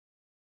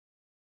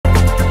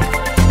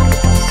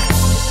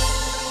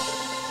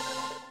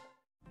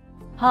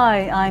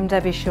Hi, I'm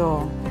Debbie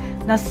Shaw.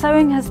 Now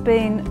sewing has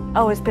been,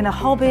 it's been a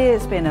hobby,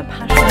 it's been a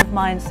passion of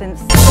mine since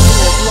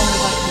as long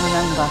as I can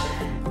remember.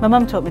 My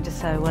mum taught me to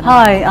sew when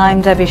Hi, I'm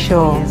Debbie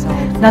Shaw.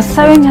 Now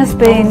sewing has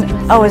been,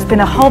 it's been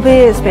a hobby,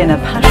 it's been a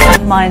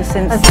passion of mine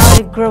since as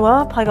I grew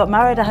up, I got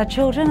married, I had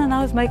children and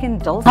I was making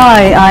dolls.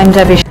 Hi, I'm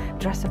Debbie Shaw.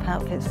 Dress-up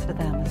outfits for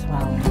them as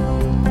well.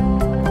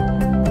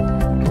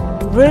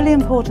 Really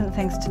important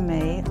things to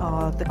me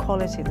are the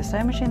quality of the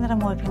sewing machine that I'm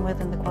working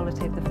with and the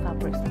quality of the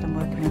fabrics that I'm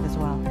working with as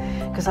well.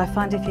 Because I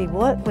find if you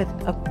work with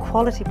a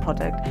quality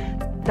product,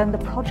 then the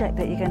project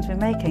that you're going to be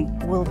making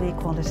will be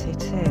quality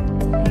too.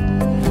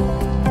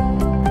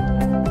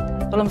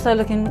 Well, I'm so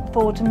looking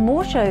forward to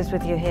more shows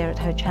with you here at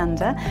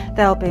Hochanda.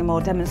 There'll be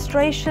more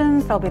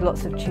demonstrations, there'll be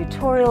lots of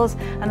tutorials,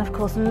 and of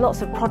course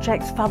lots of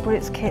projects,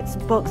 fabrics, kits,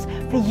 books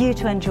for you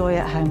to enjoy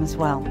at home as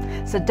well.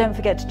 So don't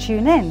forget to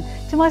tune in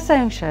to my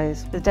sewing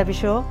shows with Debbie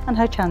Shaw and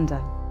Hochanda.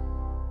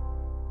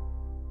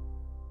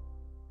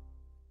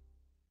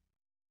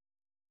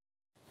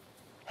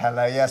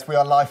 Hello, yes, we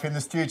are live in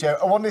the studio.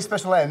 And one of these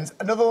special ends,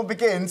 another one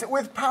begins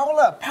with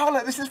Paula.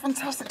 Paula, this is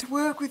fantastic to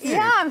work with you.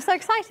 Yeah, I'm so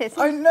excited.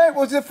 I know,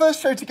 well, it's the first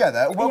show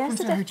together. Welcome Yes,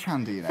 to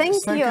Hochanda, you know. Thank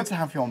it's so you. good to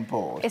have you on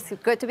board. It's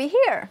good to be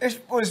here. It's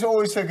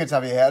always so good to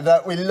have you here.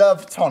 And, we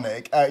love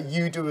Tonic,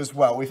 you do as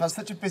well. We've had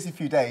such a busy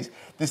few days.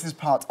 This is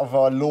part of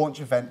our launch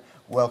event,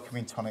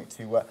 welcoming Tonic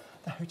to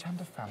the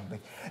Hochanda family.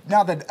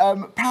 Now then,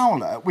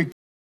 Paula,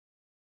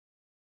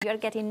 You're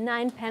getting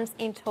 9 pence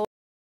in total.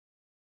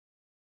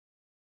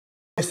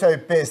 We're so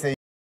busy.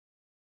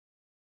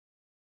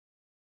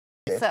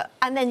 So,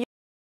 and then you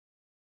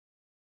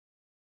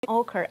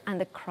ochre and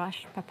the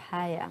crushed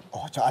papaya.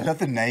 Oh, I love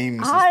the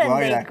names as Aren't well.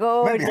 they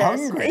gorgeous? Make me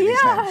hungry. These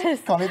Yes.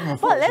 names. Can't eat them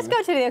Well, let's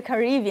go to the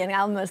Caribbean.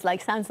 Almost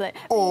like sounds like.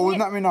 Oh,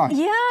 wouldn't that be nice?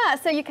 Yeah.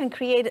 So you can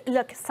create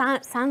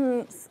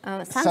sunsets,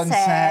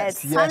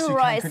 Sunsets, yes,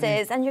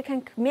 sunrises, and you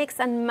can mix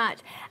and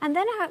match. And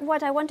then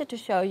what I wanted to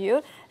show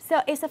you.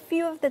 So it's a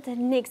few of the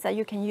techniques that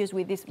you can use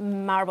with these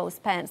marvelous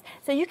pens.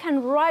 So you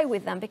can write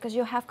with them because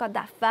you have got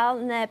that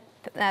felt nib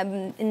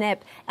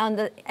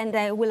and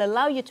they will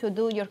allow you to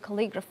do your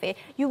calligraphy.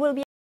 You will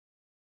be.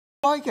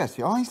 I guess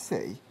you. I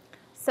see.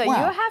 So wow.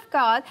 you have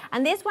got,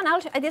 and this one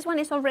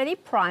is already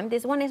primed.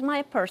 This one is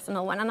my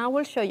personal one, and I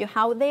will show you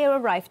how they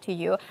arrive to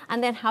you,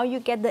 and then how you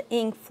get the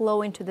ink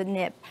flow into the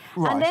nib.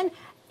 Right. And then.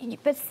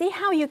 But see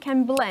how you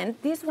can blend.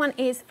 This one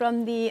is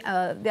from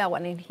that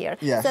one in here.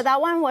 Yes. So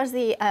that one was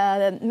the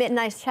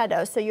midnight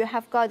shadow. So you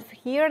have got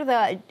here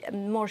the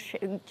more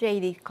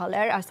jaded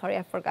color. Sorry,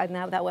 I forgot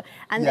now that one.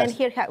 And yes. then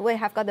here we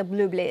have got the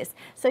blue bliss.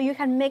 So you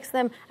can mix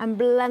them and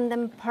blend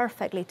them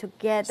perfectly to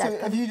get that. So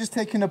have you just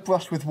taken a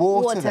brush with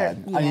water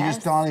then? Yes. And you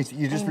just dilute it,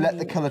 you just let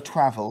the colour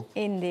travel?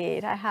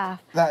 Indeed, I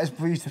have. That is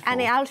beautiful.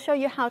 And I'll show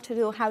you how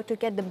to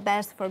get the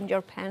best from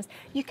your pens.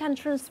 You can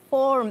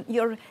transform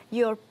your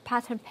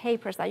pattern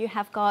papers that you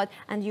have got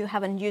and you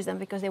haven't used them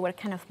because they were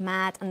kind of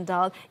matte and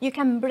dull. You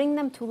can bring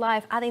them to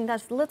life, adding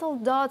those little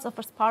dots of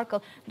a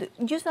sparkle.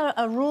 Use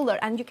a ruler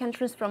and you can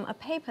transform a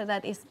paper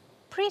that is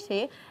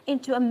pretty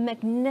into a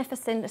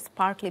magnificent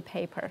sparkly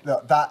paper.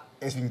 Look, that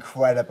is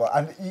incredible.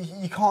 And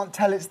you can't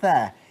tell it's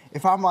there.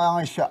 If I have my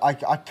eyes shut, I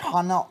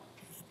cannot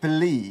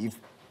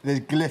believe there's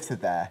glitter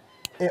there.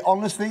 It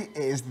honestly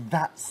is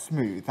that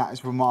smooth. That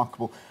is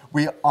remarkable.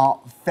 We are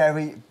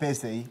very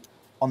busy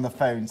on the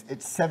phones.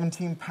 It's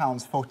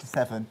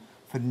 £17.47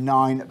 for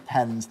 9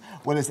 pens.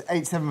 Well, it's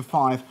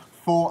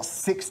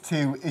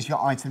 875-462 is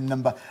your item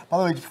number. By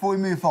the way, before we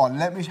move on,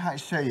 let me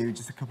show you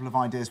just a couple of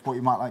ideas what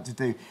you might like to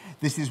do.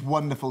 This is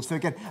wonderful. So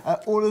again,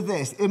 all of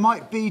this, it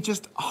might be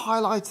just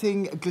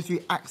highlighting a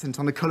glittery accent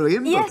on a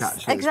colouring book,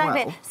 actually,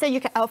 exactly. as well. So you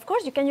can, of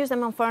course, you can use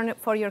them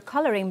for your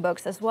colouring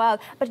books as well,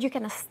 but you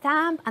can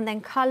stamp and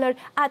then colour,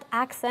 add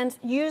accents,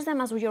 use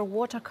them as your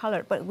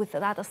watercolour, but with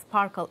that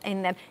sparkle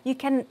in them. You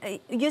can,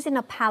 using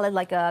a palette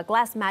like a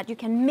glass mat, you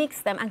can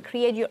mix them and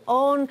create your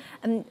own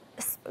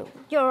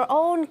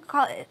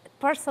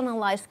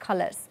personalized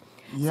colours.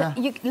 Yeah.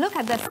 So you look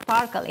at the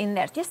sparkle in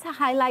there, just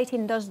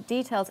highlighting those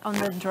details on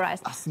the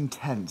dress. That's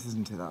intense,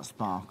 isn't it, that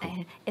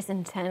sparkle? It's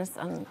intense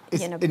and,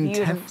 it's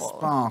beautiful. Intense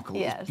sparkle,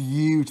 yes. It's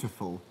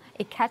beautiful.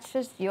 It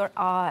catches your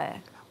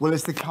eye. Well,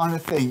 it's the kind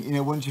of thing, you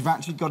know, once you've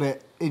actually got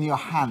it in your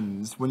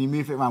hands, when you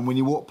move it around, when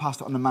you walk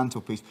past it on the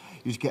mantelpiece,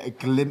 you just get a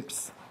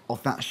glimpse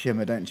of that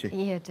shimmer, don't you?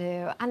 You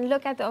do. And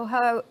look at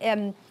how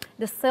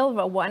the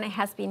silver one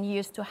has been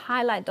used to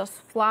highlight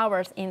those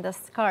flowers in the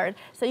skirt.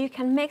 So you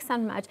can mix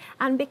and match.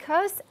 And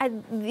because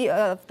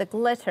of the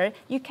glitter,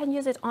 you can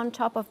use it on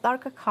top of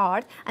darker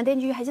card. And then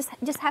you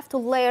just have to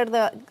layer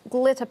the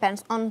glitter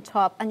pens on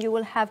top and you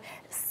will have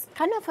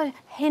kind of a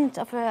hint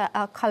of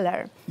a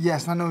colour.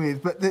 Yes, I know it is,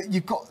 but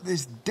you've got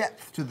this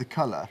depth to the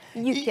colour.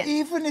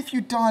 Even if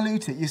you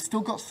dilute it, you've still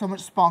got so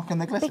much sparkle in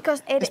the glitter.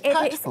 Because it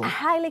is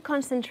highly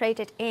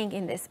concentrated ink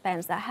in these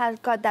pens that has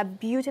got that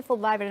beautiful,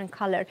 vibrant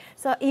colour.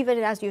 So even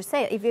as you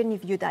say, even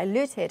if you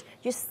dilute it,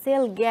 you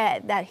still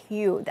get that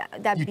hue,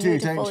 that you beautiful. You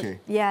do, don't you?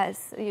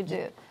 Yes, you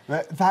do.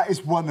 That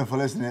is wonderful,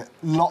 isn't it?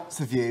 Lots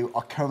of you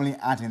are currently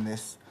adding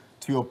this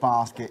to your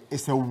basket.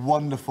 It's a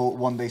wonderful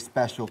one-day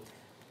special.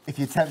 if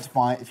you attempt to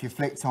buy it, if you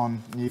flicked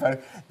on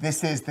Nuvo,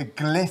 this is the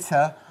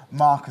glitter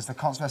markers. I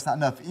can't stress that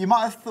enough. You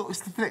might have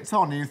flicked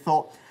on and you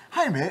thought,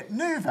 hey a minute,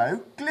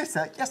 Nuvo,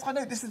 glitter? Yes, I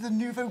know, this is the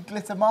Nuvo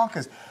glitter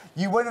markers.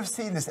 You won't have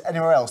seen this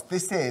anywhere else.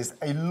 This is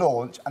a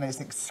launch and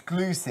it's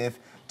exclusive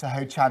to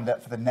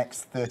Hochanda for the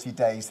next 30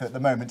 days. So at the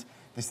moment,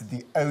 this is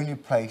the only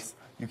place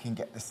you can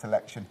get this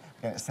selection.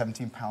 Again, it's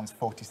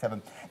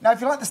 £17.47. Now, if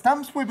you like the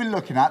stamps we've been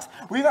looking at,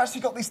 we've actually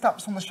got these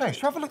stamps on the show.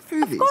 Should we have a look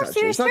through these? Of course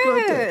you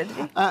should.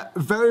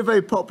 Very,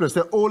 very popular.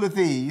 So all of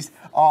these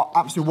are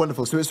absolutely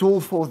wonderful. So it's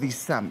all for these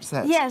stamp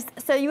sets. Yes,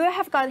 so you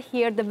have got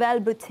here the Belle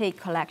Boutique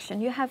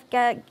collection. You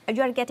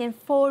are getting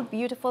 4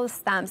 beautiful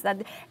stamps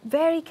that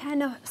very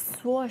kind of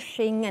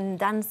swooshing and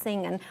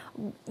dancing and,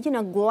 you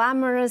know,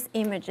 glamorous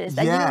images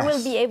that you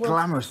will be able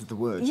glamorous is the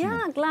word.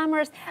 Yeah,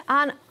 glamorous.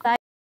 And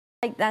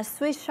like that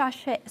Swiss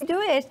sachet.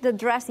 The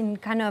dress in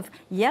kind of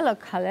yellow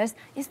colors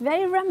is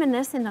very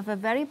reminiscent of a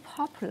very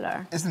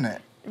popular, isn't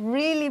it?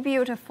 Really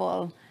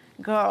beautiful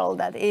girl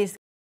that is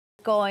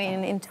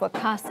going into a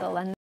castle,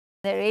 and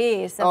there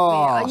is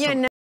a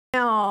you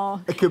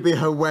know. It could be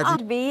her wedding.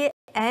 Could be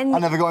any. I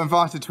never got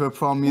invited to a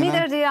prom.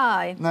 Neither did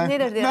I. No.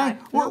 Neither did I.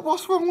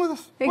 What's wrong with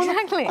us?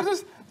 Exactly.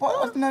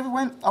 I never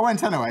went. I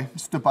went anyway.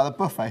 Stood by the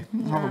buffet.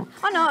 Yeah.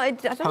 Oh no, I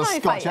don't know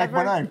if I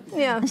ever.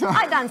 Yeah,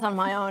 I dance on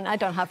my own. I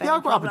don't have any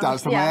I've got to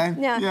dance on my own.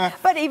 Yeah.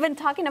 But even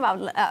talking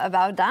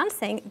about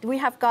dancing, we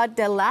have got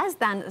the Last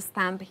Dance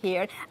stamp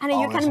here, and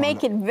you can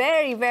make it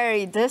very,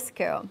 very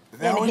disco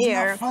in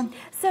here. Fun?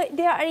 So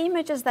there are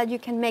images that you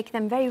can make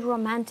them very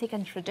romantic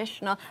and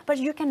traditional, but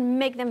you can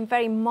make them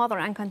very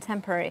modern and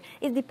contemporary.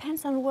 It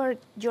depends on where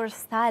your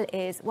style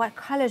is, what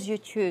colors you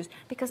choose,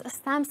 because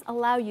stamps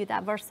allow you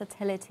that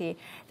versatility,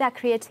 that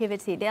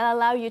creativity. They'll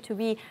allow you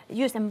to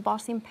use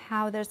embossing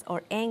powders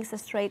or inks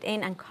straight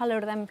in and color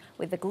them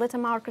with the glitter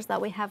markers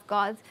that we have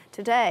got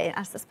today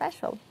as a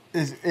special.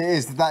 It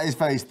is. That is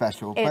very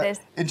special. It is.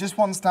 In just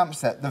one stamp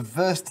set, the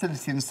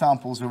versatility in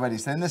samples already.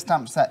 So in this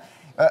stamp set,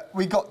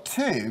 we got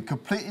 2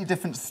 completely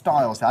different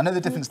styles. I know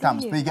they're different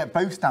stamps, but you get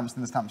both stamps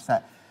in the stamp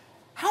set.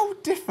 How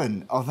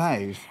different are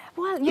those?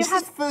 Well, This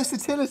is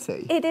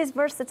versatility. It is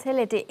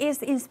versatility.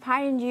 It's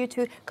inspiring you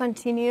to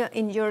continue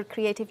in your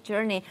creative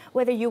journey,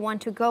 whether you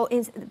want to go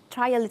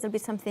try a little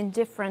bit something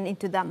different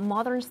into that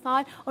modern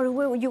style, or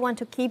you want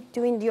to keep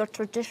doing your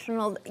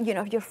traditional, you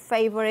know, your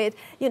favorite,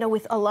 you know,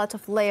 with a lot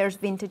of layers,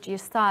 vintage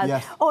style.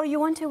 Yes. Or you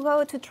want to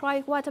go to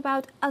try, what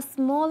about a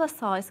smaller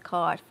size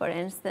card, for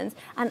instance,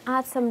 and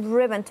add some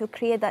ribbon to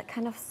create that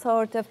kind of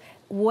sort of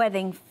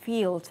wedding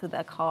feel to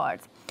the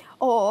card.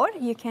 Or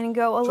you can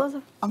go a lot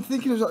of... I'm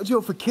thinking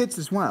of for kids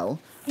as well.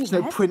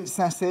 So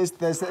princesses.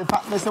 There's a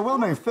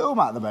well-known film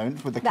at the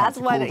moment with the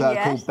character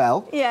called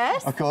Belle.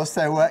 Yes. Of course.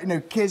 So you know,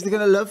 kids are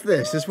going to love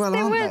this as well,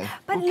 aren't they?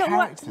 But look,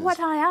 what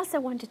I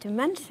also wanted to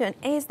mention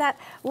is that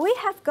we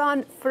have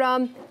gone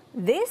from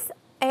this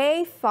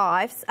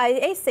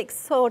A6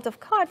 sort of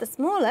card, the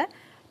smaller,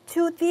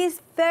 to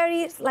these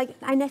very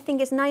and I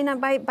think it's 9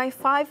 by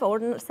 5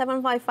 or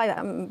 7 by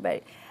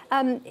 5.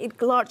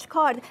 Large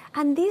card,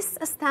 and these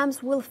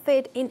stamps will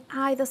fit in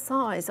either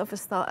size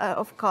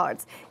of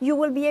cards. You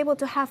will be able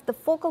to have the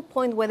focal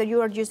point whether you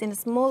are using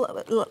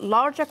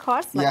larger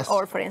cards,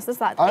 or for instance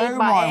that 8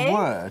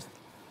 by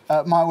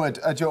 8. My word,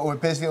 we're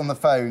busy on the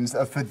phones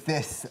for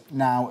this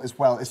now as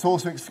well. It's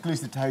also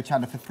exclusive to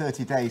Hochanda for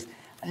 30 days,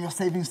 and you're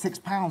saving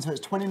 £6, so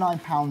it's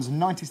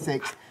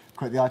 £29.96.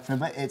 Quote the item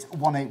number, it's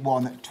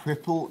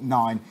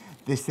 181999.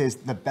 This is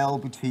the Belle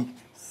Boutique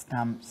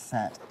stamp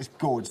set. It's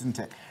gorgeous, isn't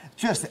it?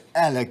 Just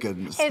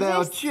elegant. They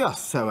are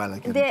just so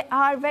elegant. They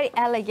are very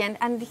elegant,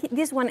 and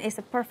this one is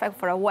perfect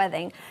for a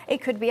wedding. It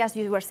could be, as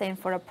you were saying,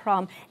 for a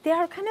prom. They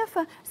are kind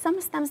of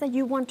some stamps that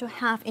you want to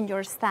have in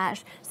your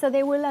stash, so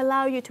they will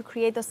allow you to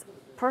create those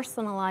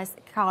personalized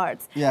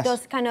cards. Yes.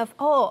 Those kind of,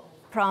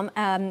 prom,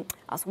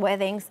 as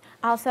weddings,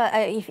 also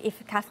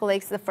if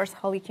Catholics, the First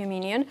Holy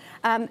Communion,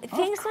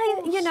 things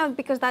like, you know,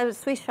 because that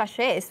Swiss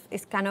sachet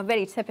is kind of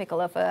very typical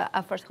of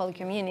a First Holy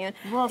Communion.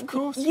 Well, of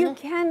course, you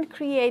can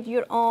create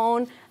your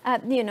own,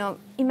 you know,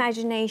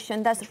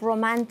 imagination. That's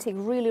romantic,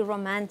 really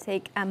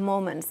romantic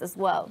moments as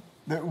well.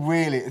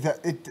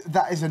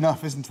 That is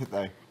enough, isn't it,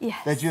 though?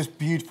 Yes. They're just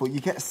beautiful. You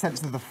get a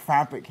sense of the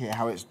fabric here,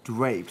 how it's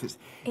draped.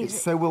 It's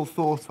so well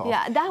thought of.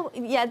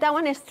 Yeah, that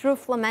one is true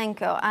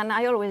flamenco, and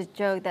I always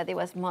joke that it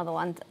was model,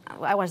 and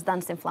I was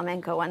dancing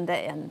flamenco one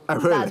day, and oh,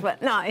 really? That's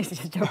what. No, I'm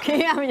just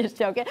joking. I'm just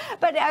joking.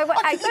 But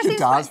I did you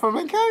dance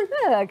flamenco?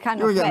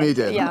 Kind you of. Get me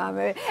doing.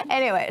 Yeah.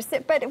 Anyway,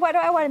 but what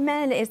I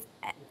meant is,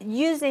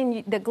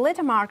 using the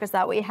glitter markers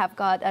that we have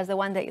got as the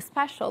one that is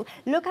special,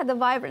 look at the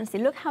vibrancy,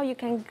 look how you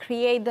can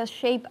create the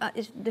shape,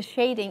 the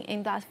shading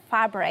in that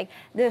fabric,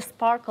 the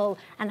sparkle,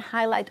 and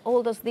highlight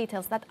all those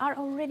details that are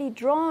already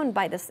drawn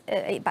by this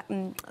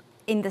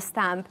in the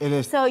stamp. It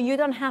is. So you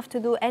don't have to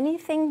do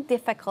anything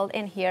difficult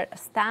in here,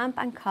 stamp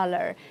and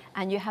color,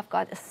 and you have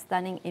got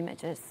stunning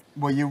images.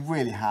 Well, you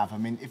really have. I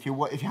mean, if you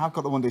have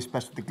got the one day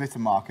special with the glitter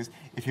markers,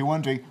 if you're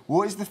wondering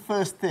what is the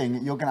first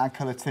thing you're going to add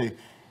colour to,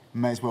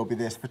 may as well be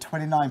this. For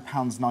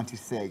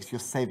 £29.96, you're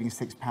saving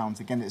 £6.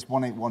 Again, it's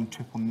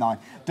 181,999.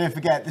 Don't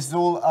forget, this is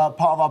all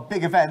part of our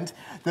big event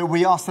that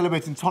we are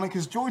celebrating. Tonic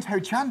has joined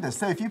Hochanda,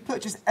 so if you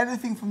purchase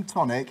anything from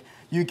Tonic,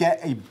 you get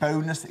a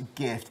bonus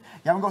gift.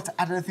 You haven't got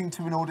to add anything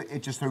to an order,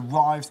 it just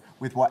arrives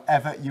with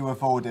whatever you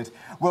have ordered.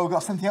 Well, we've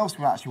got something else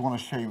we actually want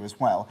to show you as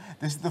well.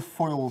 This is the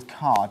foiled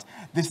card.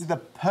 This is the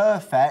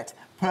perfect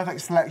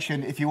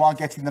selection if you are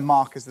getting the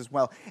markers as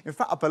well. In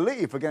fact, I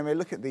believe we're going to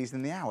look at these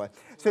in the hour.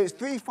 So it's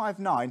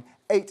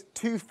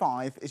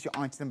 359,825 is your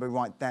item number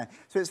right there.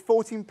 So it's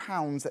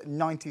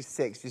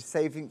 £14.96. You're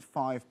saving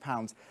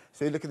 £5.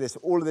 So you look at this.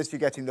 All of this, you're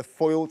getting the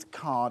foiled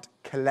card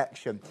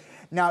collection.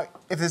 Now,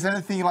 if there's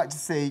anything you'd like to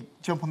see,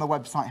 jump on the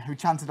website,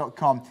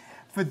 hochanda.com.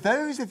 For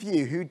those of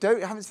you who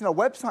haven't seen our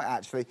website,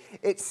 actually,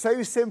 it's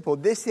so simple.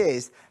 This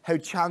is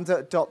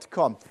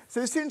hochanda.com.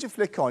 So as soon as you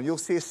flick on, you'll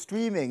see a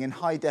streaming in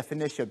high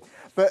definition.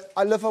 But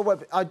I love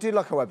I do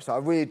like our website, I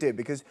really do,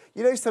 because,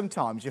 you know,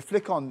 sometimes you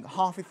flick on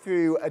halfway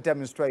through a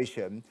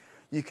demonstration,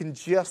 you can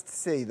just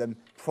see the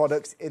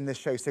products in the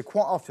show. So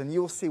quite often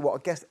you'll see what our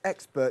guest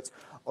experts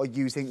are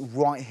using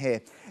right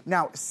here.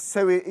 Now,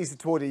 so easy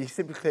to order. You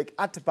simply click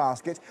add to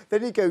basket,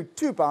 then you go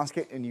to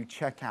basket and you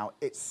check out.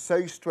 It's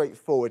so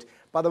straightforward.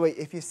 By the way,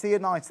 if you see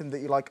an item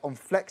that you like on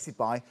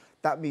FlexiBuy,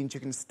 that means you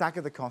can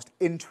stagger the cost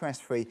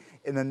interest-free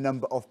in a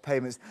number of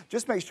payments.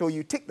 Just make sure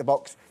you tick the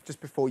box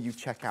just before you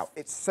check out.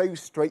 It's so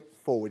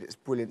straightforward, it's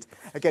brilliant.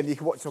 Again, you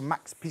can watch on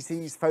Macs,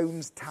 PCs,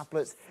 phones,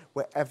 tablets,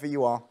 wherever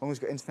you are. As long as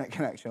you've got internet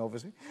connection,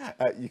 obviously.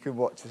 You can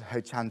watch at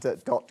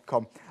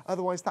hochanda.com.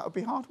 Otherwise, that would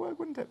be hard work,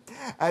 wouldn't it?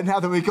 Now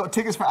that we've got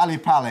tickets for Ali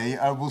Pali,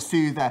 we'll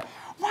see you there.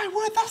 My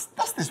word,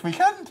 that's this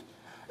weekend.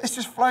 It's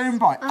just flown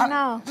by. I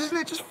know. Doesn't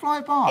it just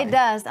fly by? It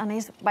does, and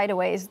it's, by the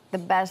way, it's the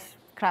best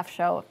craft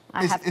show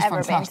I have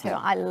ever been to.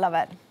 I love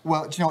it.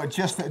 Well, do you know what?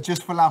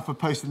 Just for Alpha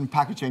Posted and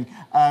Packaging,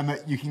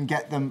 you can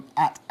get them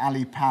at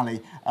Ali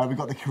Pali. We've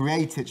got the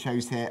Create It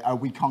shows here.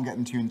 We can't get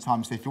them to you in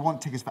time. So if you want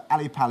tickets for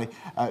Ali Pali,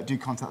 do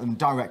contact them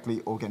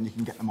directly, or again, you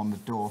can get them on the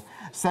door.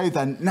 So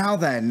then,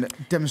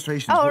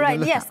 demonstrations. Oh, right,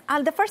 yes.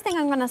 The first thing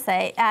I'm going to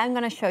say, I'm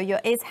going to show you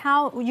is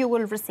how you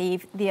will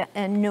receive the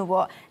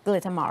Nuvo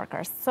glitter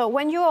markers. So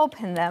when you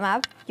open them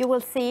up, you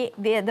will see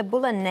the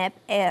bullet nib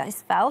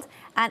is felt,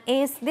 and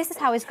this is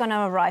how it's going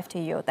to arrive to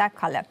you, that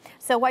color.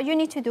 So what you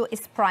need to do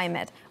is prime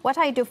it. What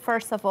I do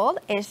first of all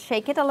is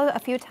shake it a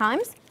few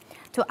times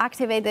to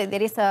activate it.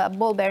 There is a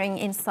ball bearing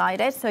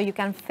inside it, so you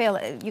can feel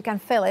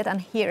it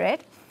and hear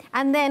it.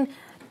 And then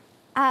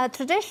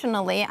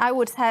traditionally, I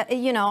would say,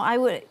 I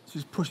would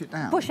just push it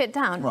down. Push it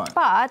down. Right.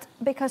 But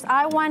because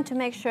I want to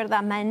make sure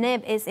that my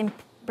nib is in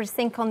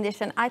pristine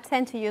condition, I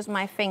tend to use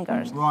my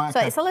fingers. Right, so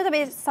okay. it's a little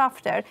bit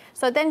softer.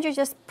 So then you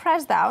just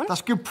press down.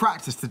 That's good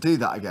practice to do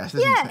that, I guess,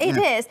 isn't Yeah, it? it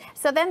is.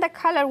 So then the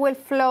color will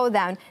flow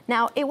down.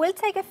 Now, it will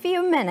take a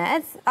few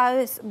minutes,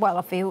 well,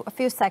 a few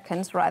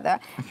seconds rather.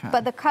 Okay.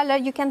 But the color,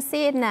 you can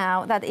see it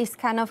now, that is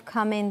kind of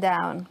coming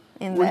down.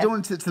 Well, you don't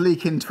want it to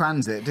leak in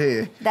transit, do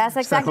you? That's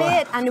exactly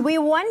it. And we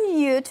want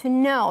you to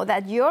know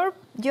that your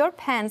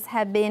pens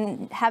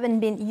haven't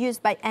been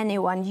used by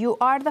anyone. You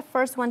are the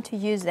first one to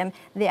use them.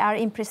 They are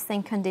in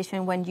pristine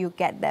condition when you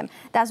get them.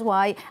 That's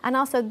why. And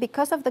also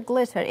because of the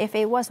glitter, if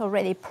it was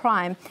already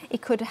primed,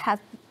 it could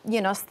have,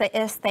 it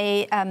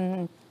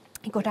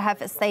could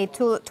have stayed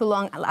too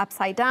long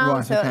upside down.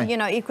 Right, so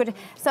okay. it could.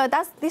 So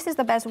this is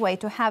the best way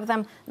to have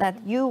them,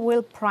 that you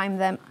will prime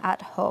them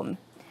at home.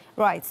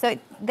 Right, so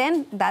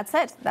then that's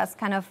it. That's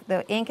kind of,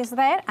 the ink is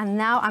there, and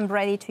now I'm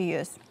ready to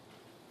use.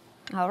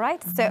 All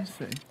right,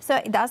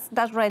 so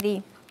that's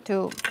ready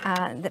to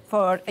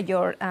for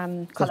your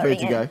coloring. That's ready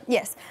to go.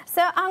 Yes.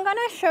 So I'm going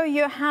to show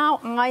you how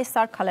I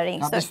start coloring.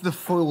 Now, so this is the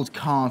foiled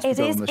card. It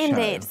is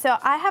indeed. So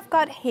I have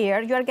got here.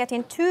 You are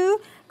getting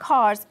 2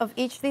 cards of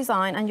each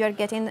design, and you're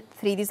getting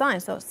 3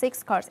 designs, so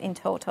 6 cards in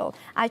total.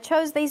 I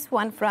chose this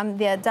one from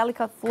the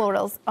Delicate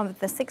Florals of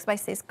the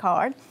 6x6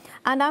 card,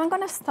 and I'm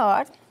going to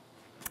start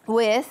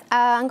with,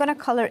 I'm going to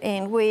color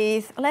in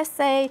with, let's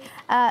say,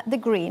 the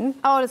green.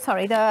 Oh,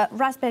 sorry, the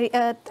raspberry.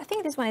 I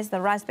think this one is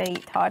the raspberry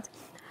tart.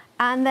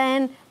 And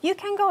then you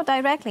can go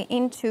directly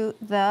into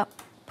the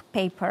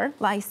paper,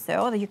 like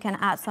so, that you can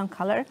add some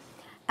color.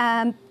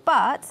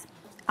 But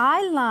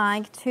I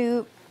like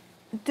to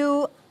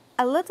do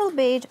a little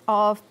bit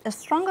of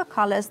stronger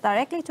colors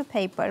directly to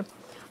paper,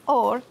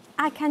 or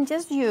I can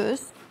just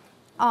use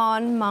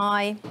on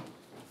my,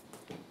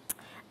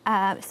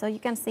 so you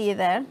can see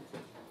there,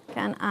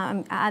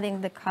 I'm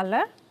adding the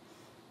color.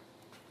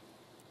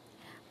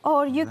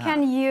 Or you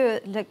can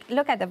use,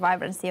 look at the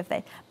vibrancy of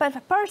that.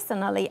 But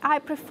personally, I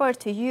prefer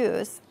to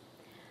use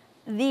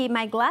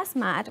my glass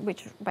mat,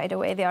 which, by the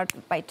way, they are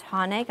by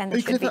Tonic. And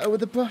you did that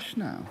with a brush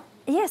now?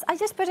 Yes, I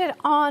just put it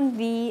on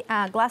the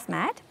glass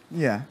mat.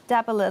 Yeah.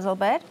 Dab a little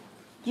bit.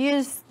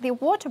 Use the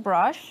water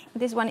brush.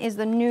 This one is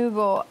the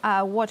Nuvo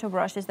water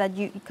brushes that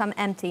you come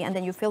empty, and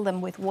then you fill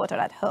them with water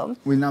at home.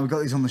 We've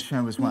got these on the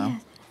show as well.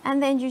 Yes.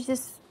 And then you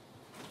just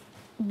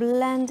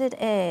blend it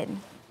in.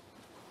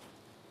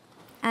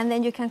 And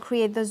then you can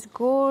create those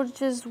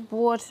gorgeous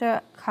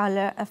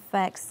watercolor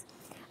effects.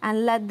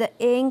 and let the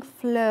ink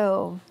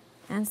flow.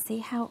 And see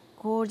how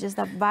gorgeous,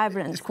 that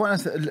vibrant. It's quite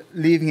nice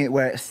leaving it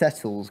where it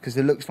settles, because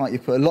it looks like you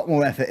put a lot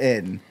more effort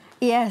in.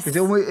 Yes. Because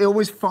it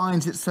always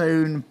finds its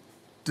own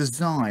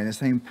design,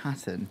 its own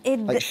pattern,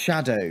 like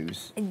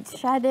shadows.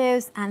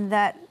 Shadows and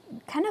that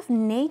kind of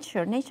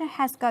nature. Nature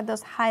has got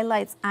those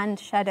highlights and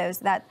shadows,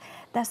 that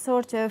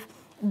sort of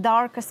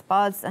darker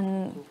spots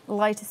and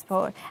lighter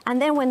spots.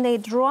 And then when they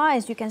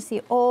dries, you can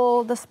see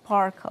all the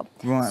sparkle.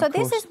 Right, so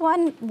this is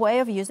one way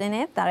of using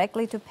it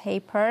directly to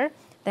paper.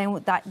 Then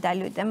we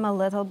dilute them a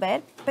little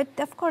bit. But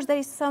of course, there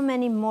is so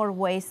many more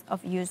ways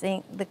of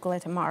using the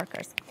glitter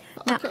markers.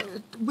 Now,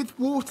 with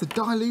water,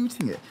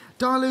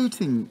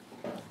 diluting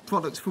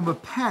products from a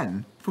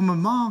pen, from a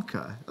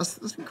marker,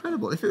 that's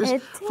incredible. If it was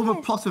from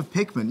a pot of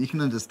pigment, you can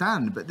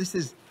understand, but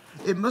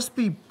it must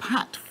be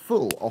packed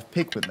full of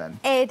pigment then.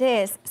 It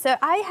is. So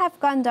I have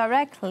gone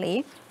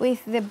directly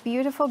with the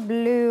beautiful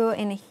blue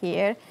in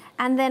here,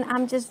 and then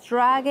I'm just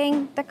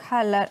dragging the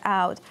color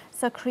out.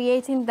 So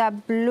creating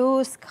that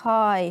blue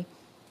sky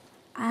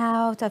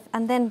out of,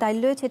 and then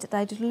dilute it,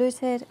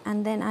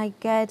 and then I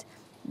get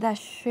the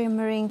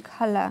shimmering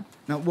color.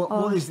 Now,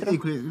 what is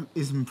equally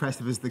as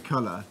impressive as the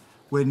color?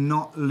 We're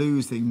not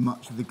losing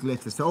much of the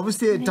glitter. So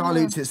obviously it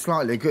dilutes it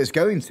slightly, it's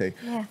going to.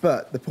 Yeah.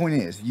 But the point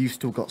is, you've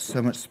still got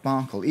so much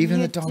sparkle,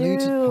 even the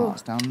diluted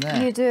parts down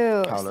there. You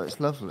do. Paula, it's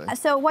lovely.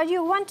 So what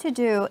you want to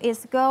do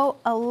is go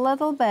a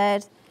little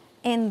bit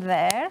in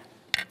there,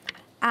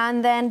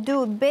 and then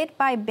do bit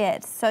by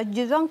bit. So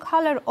you don't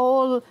color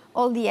all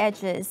the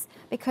edges,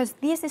 because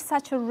this is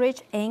such a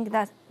rich ink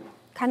that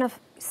kind of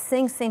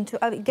sinks into,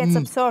 gets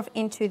absorbed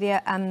into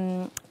the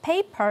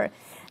paper.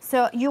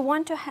 So you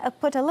want to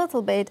put a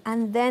little bit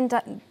and then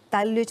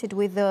dilute it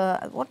with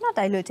the, well, not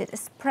dilute it,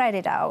 spread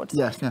it out.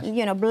 Yes, yes.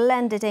 You know,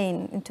 blend it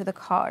into the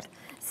card.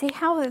 See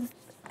how it's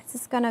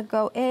just gonna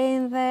go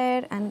in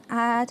there and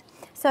add.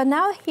 So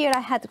now here I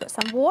had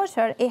some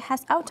water. It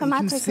has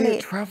automatically. You can see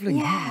it traveling.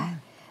 Yeah.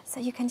 So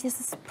you can just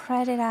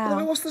spread it out.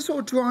 Well, what's the sort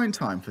of drying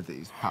time for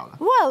these, Paula?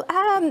 Well,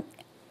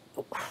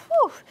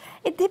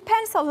 it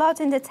depends a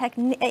lot in the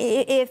technique,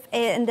 if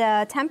in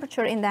the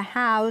temperature in the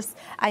house,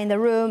 in the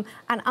room,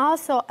 and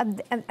also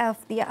of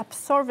the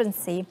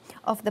absorbency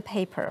of the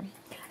paper.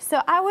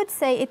 So I would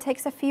say it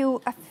takes a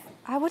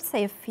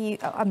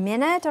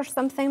minute or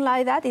something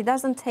like that. It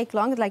doesn't take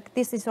long. Like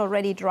this is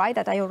already dry,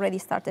 that I already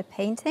started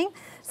painting.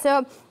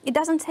 So it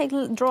doesn't take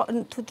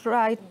to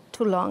dry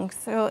too long.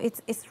 So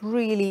it's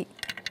really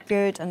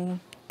good, and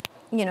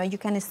you know, you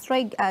can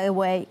straight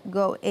away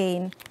go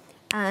in,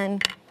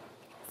 and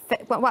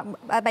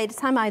by the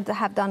time I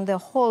have done the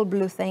whole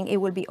blue thing, it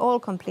will be all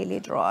completely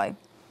dry.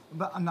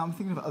 But and I'm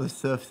thinking about other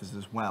surfaces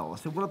as well.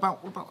 So what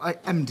about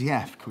like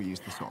MDF? Can we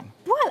use this on?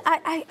 Well,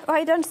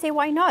 I don't see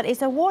why not.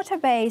 It's a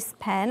water-based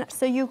pen,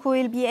 so you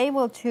will be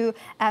able to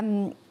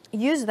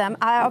use them.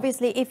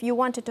 Obviously, if you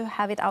wanted to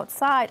have it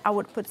outside, I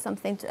would put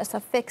something as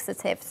a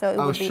fixative, so it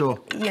would be,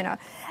 you know,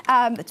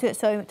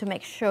 to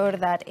make sure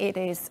that it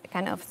is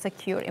kind of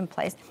secure in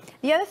place.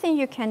 The other thing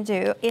you can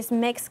do is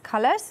mix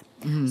colors.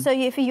 So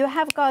if you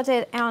have got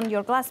it on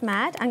your glass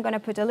mat, I'm going to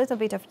put a little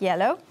bit of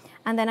yellow,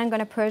 and then I'm going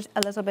to put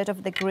a little bit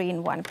of the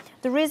green one.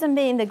 The reason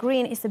being, the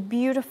green is a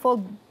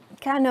beautiful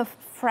kind of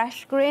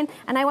fresh green,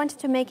 and I wanted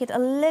to make it a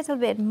little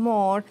bit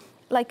more,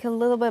 like a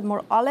little bit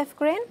more olive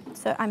green.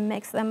 So I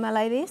mix them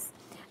like this,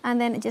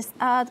 and then just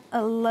add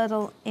a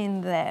little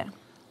in there.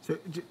 So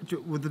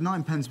with the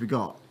 9 pens we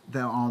got,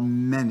 there are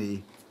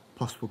many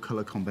possible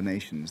colour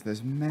combinations.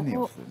 There's many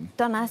of them.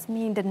 Don't ask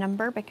me the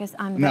number, because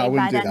I'm No, very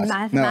bad at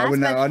math. No,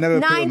 I never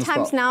put it on 9 the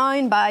times spot.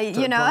 9 by,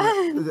 you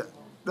know.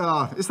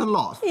 It's a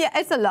lot. Yeah,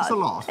 it's a lot. It's a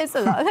lot. It's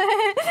a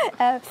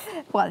lot.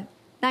 Well,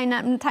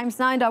 9 times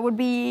 9, that would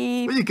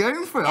be... Well, you're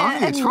going for it,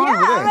 aren't you? You're trying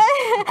with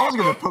this. I was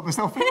going to put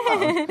myself in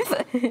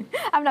that.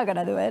 I'm not going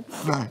to do it.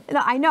 No.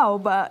 No, I know,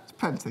 but... It's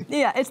plenty.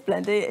 Yeah, it's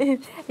plenty.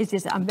 It's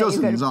just, I'm very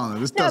good. Dozens, aren't there?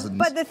 There's dozens.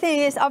 But the thing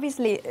is,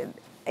 obviously,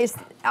 it's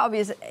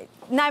obvious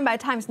 9 by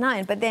times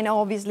 9, but then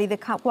obviously the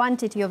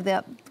quantity of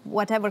the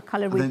whatever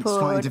color we put.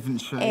 Slightly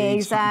different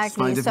shades.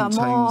 Exactly. Slightly So different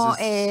more,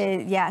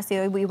 tones. yeah,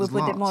 so we will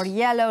put it more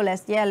yellow,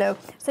 less yellow.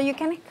 So you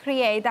can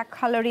create that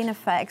coloring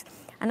effect.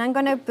 And I'm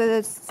going to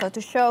put, so to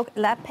show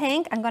that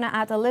pink, I'm going to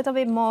add a little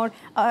bit more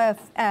of,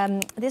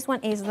 this one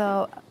is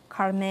the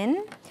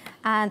carmine,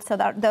 and so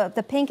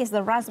the pink is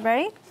the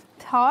raspberry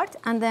tart,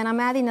 and then I'm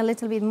adding a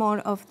little bit more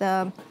of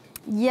the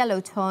yellow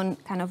tone,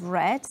 kind of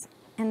red,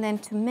 and then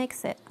to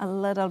mix it a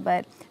little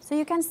bit. So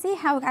you can see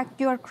how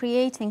you are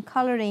creating,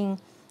 coloring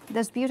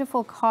those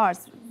beautiful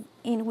cards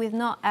with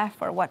no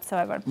effort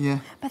whatsoever. Yeah.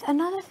 But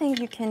another thing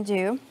you can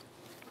do,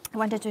 I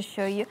wanted to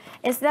show you,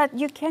 is that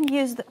you can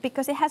use,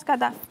 because it has got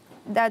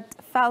that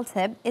felt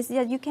tip, is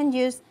that you can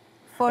use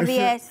for the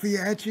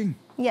edging.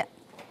 Yeah.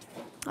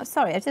 Oh,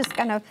 sorry, I'm just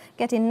kind of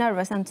getting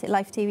nervous on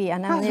live TV,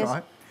 and I'm just...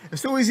 Right.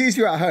 It's always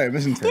easier at home,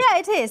 isn't it? Yeah,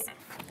 it is.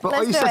 But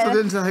are you settled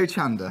into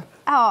Hochanda?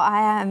 Oh,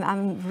 I am.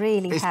 I'm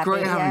really happy. It's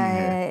great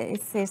having you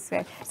here. It's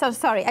great. So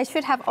sorry, I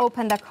should have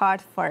opened the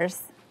card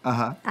first.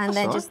 And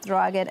then just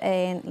drag it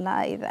in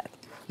like that.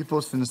 You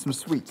brought us in some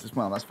sweets as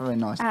well. That's very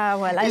nice.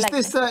 Well, I is like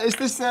this is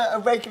this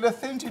a regular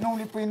thing? Do you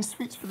normally bring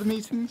sweets for the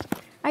meetings?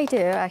 I do,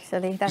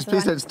 actually. That's Just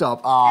please one. don't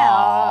stop.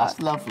 Ah, that's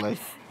lovely.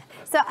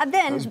 So then,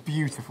 That was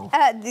beautiful.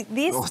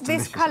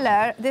 This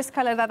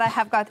color that I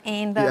have got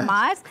in the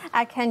mat,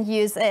 I can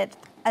use it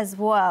as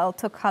well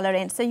to color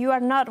in. So you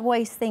are not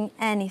wasting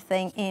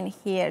anything in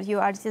here. You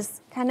are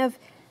just kind of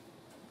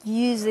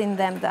using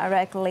them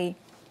directly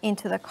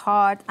into the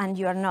card, and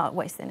you are not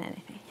wasting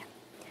anything.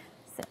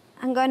 So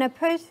I'm going to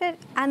put it,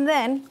 and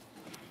then,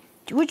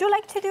 would you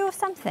like to do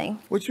something?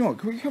 What do you want?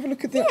 Can we have a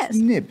look at the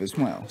actual nib as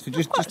well? So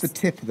just the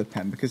tip of the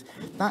pen, because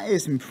that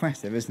is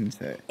impressive,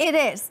 isn't it? It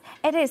is,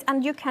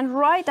 and you can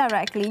write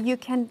directly. You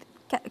can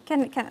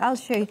I'll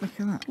show you. Look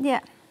at that.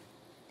 Yeah.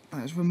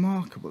 That's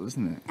remarkable,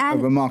 isn't it?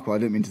 And remarkable, I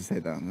didn't mean to say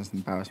that. That's an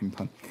embarrassing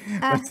pun.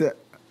 But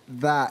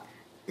that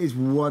is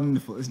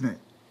wonderful, isn't it?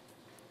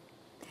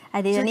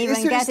 I didn't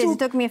even get it. It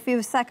took me a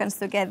few seconds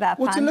to get that.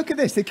 Well, to look at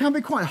this, it can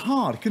be quite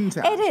hard, couldn't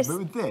it? It is. But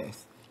with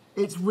this,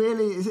 it's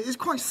really, it's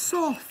quite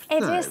soft.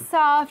 It is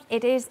soft,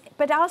 it is,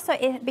 but also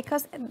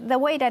because the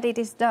way that it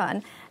is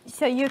done,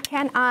 so you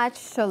can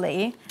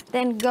actually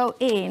then go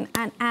in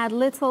and add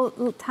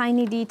little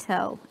tiny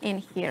detail in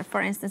here.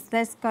 For instance,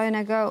 that's going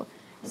to go,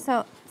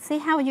 so see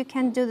how you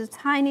can do the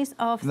tiniest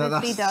of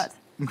the three dots.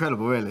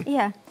 Incredible, really.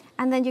 Yeah,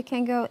 and then you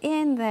can go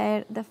in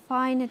there, the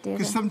finer detail.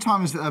 Because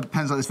sometimes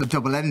pens like this are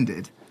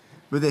double-ended.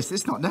 With this,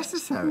 it's not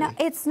necessary. No,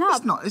 it's not.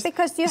 It's not.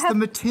 Because you have the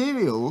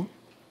material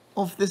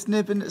of this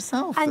nib in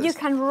itself. And you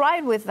can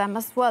write with them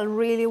as well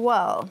really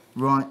well.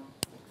 Right.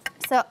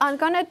 So I'm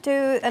going to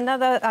do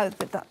another,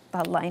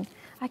 that line.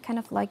 I kind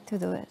of like to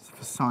do it.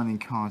 For signing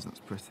cards, that's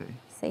pretty.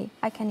 See,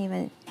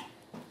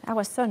 I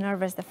was so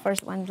nervous the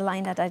first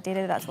line that I did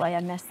it, that's why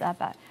I messed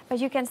up. But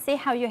you can see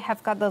how you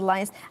have got the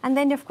lines. And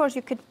then, of course,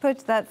 you could put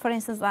that, for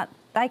instance, that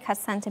die-cut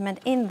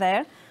sentiment in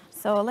there.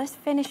 So let's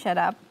finish it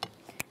up.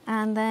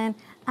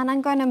 And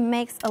I'm going to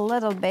mix a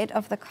little bit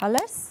of the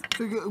colours.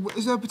 So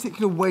is there a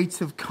particular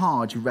weight of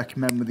card you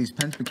recommend with these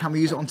pens? Can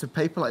we use it onto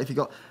paper? Like if you've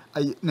got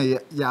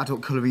your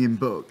adult colouring in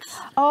books?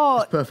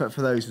 Oh, it's perfect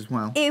for those as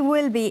well. It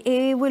will be.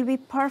 It will be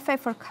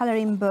perfect for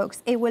colouring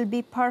books. It will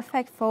be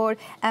perfect for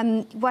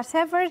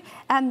whatever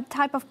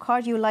type of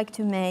card you like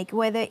to make,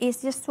 whether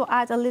it's just to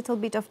add a little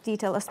bit of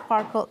detail, a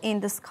sparkle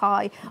in the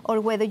sky, or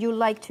whether you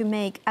like to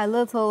make a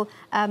little,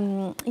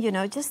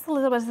 just a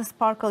little bit of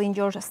sparkle in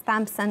your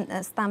stamps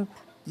and stamp.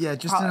 Yeah,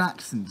 just an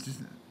accent.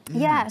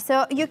 Yeah,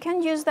 so you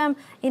can use them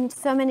in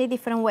so many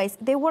different ways.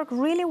 They work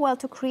really well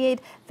to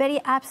create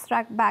very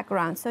abstract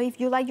backgrounds. So if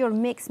you like your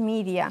mixed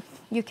media,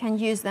 you can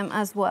use them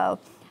as well.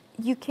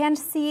 You can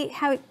see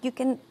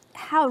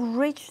how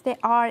rich they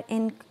are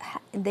in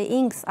the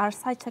inks are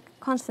such a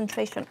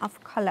concentration of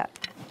color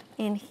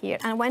in here.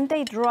 And when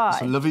they dry,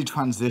 it's a lovely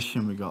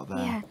transition we got there.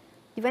 Yeah,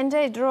 when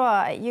they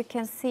dry, you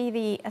can see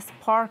the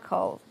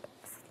sparkle.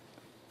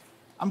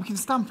 And we can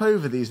stamp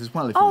over these as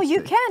well. If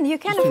you can,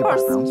 of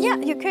course. Yeah,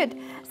 you could.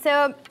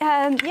 So,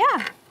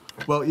 yeah.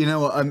 Well, you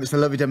know what? It's a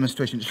lovely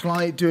demonstration. Shall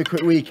I do a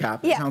quick recap?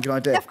 Yeah, Sound a good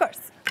idea? Of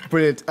course.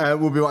 Brilliant.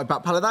 We'll be right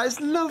back. Paula, that is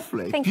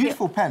lovely. Thank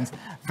Beautiful you. pens.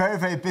 Very,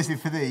 very busy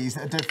for these.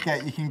 Don't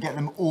forget, you can get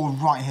them all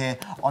right here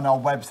on our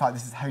website.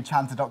 This is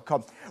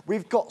hochanda.com.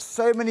 We've got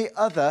so many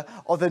other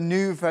of the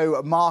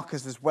Nuvo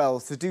markers as well,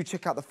 so do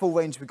check out the full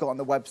range we've got on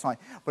the website.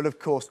 But, of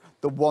course,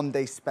 the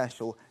one-day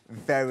special,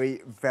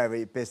 very,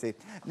 very busy.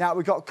 Now,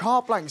 we've got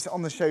card blanks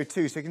on the show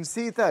too, so you can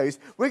see those.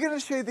 We're going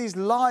to show these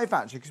live,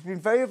 actually, because we've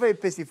been very, very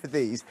busy for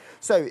these.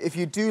 So if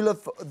you do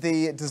love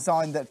the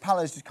design that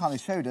Paula's just kindly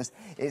showed us,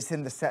 it's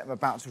in the set I'm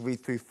about to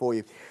read through for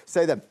you.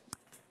 So then,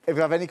 if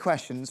you have any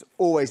questions,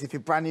 always, if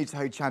you're brand new to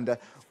Hochanda,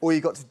 all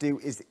you've got to do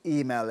is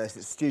email us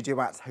at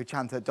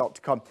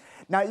studio@hochanda.com.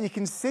 Now, you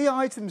can see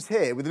items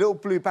here with a little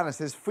blue banner that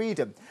says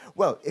Freedom.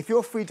 Well, if you're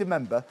a Freedom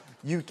member,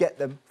 you get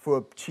them for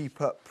a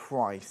cheaper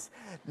price.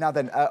 Now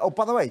then, oh,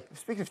 by the way,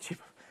 speaking of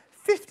cheaper,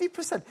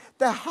 50%.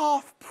 They're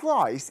half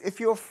price if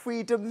you're a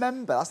Freedom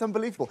member. That's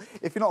unbelievable.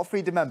 If you're not a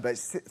Freedom member,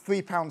 it's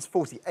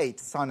 £3.48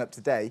 to sign up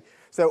today.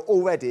 So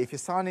already, if you're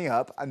signing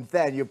up and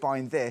then you're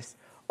buying this,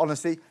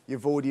 honestly,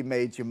 you've already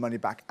made your money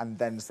back and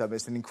then some.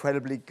 It's an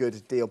incredibly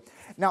good deal.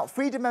 Now,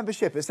 Freedom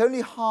membership, it's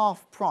only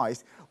half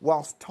price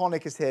whilst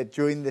Tonic is here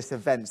during this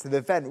event. So the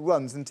event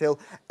runs until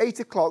 8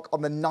 o'clock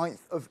on the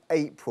 9th of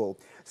April.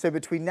 So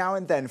between now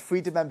and then,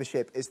 Freedom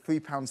membership is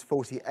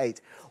 £3.48.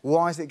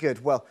 Why is it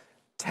good? Well,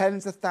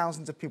 tens of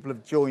thousands of people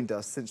have joined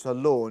us since our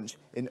launch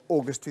in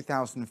August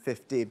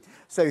 2015.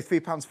 So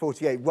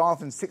 £3.48 rather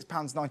than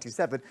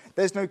 £6.97.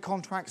 There's no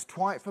contracts.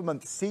 Try it for a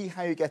month. See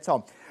how you get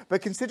on.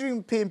 But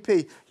considering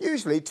P&P,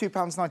 usually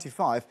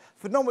 £2.95,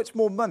 for not much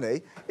more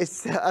money,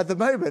 it's at the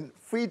moment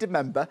Freedom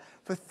member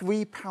for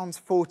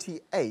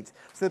 £3.48.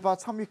 So by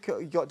the time you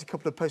got a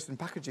couple of post and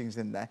packagings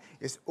in there,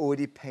 it's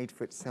already paid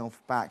for itself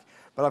back.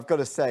 But I've got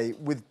to say,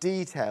 with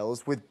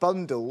details, with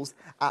bundles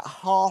at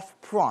half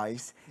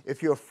price,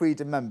 if you're a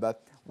Freedom member,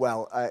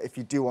 well, if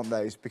you do want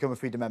those, become a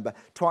Freedom member.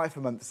 Try it for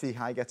a month, see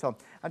how you get on.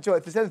 And Joy,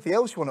 if there's anything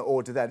else you want to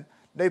order then,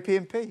 no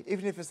P&P.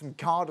 Even if it's some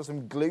card or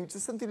some glue,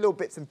 just something little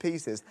bits and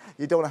pieces,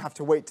 you don't want to have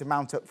to wait to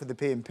mount up for the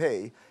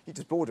P&P. You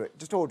just order it.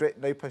 Just order it,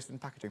 no postage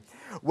and packaging.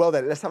 Well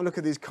then, let's have a look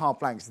at these card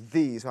blanks.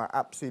 These are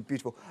absolutely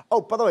beautiful.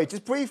 Oh, by the way,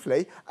 just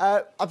briefly,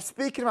 I'm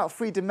speaking about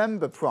Freedom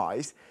member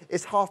price.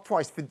 It's half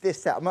price for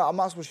this set. I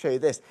might as well show you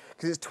this,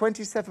 because it's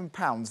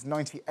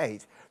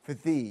 £27.98 for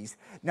these.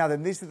 Now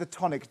then, these are the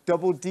Tonic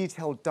double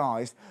detailed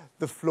dies.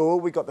 The floor,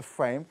 we've got the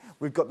frame,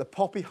 we've got the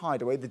Poppy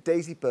Hideaway, the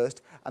Daisy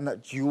Burst, and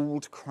that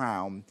jewelled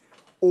crown.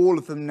 All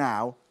of them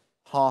now,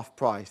 half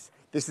price.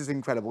 This is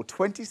incredible.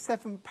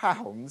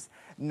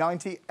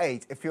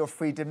 £27.98 if you're a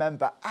Freedom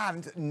member,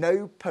 and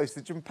no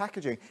postage and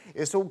packaging.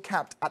 It's all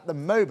capped at the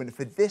moment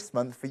for this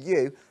month for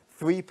you,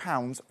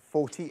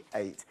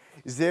 £3.48.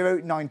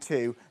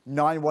 092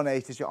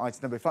 918 is your item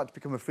number. If you'd like to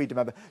become a Freedom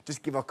member,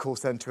 just give our call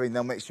centre and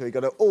they'll make sure you've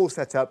got it all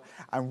set up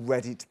and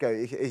ready to go.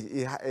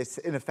 It's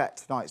in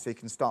effect tonight, so you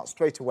can start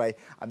straight away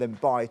and then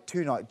buy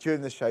tonight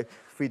during the show,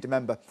 Freedom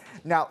member.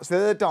 Now, so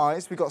they're the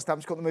dies. We've got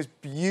stamps, we've got the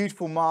most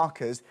beautiful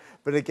markers,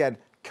 but again,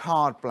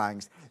 card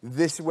blanks.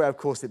 This is where, of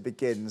course, it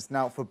begins.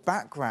 Now, for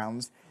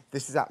backgrounds,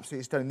 this is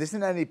absolutely stunning. This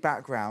isn't any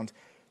background.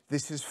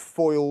 This is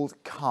foiled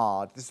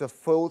card. This is a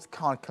foiled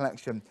card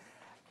collection.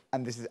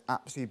 And this is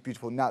absolutely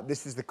beautiful. Now,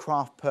 this is the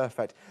Craft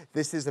Perfect.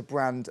 This is a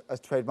brand, a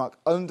trademark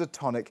under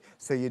Tonic,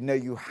 so you know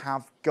you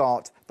have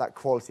got that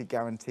quality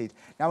guaranteed.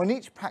 Now, in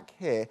each pack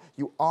here,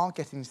 you are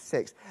getting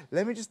 6.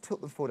 Let me just tilt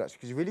them forward, actually,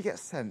 because you really get a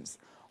sense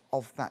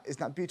of that. Isn't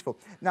that beautiful?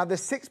 Now,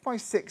 there's 6 by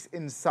 6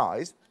 in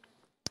size,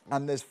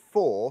 and there's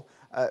 4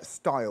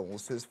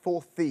 styles. So there's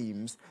 4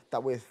 themes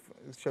that we're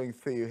showing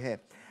for you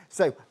here.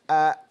 So,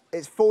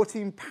 it's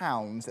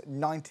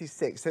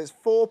 £14.96. So it's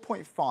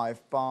 4.5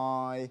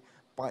 by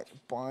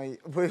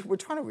we're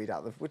trying to read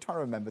out we're trying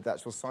to remember the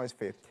actual size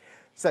for you.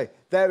 So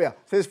there we are.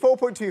 So it's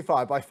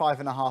 4.25 by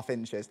 5.5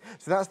 inches.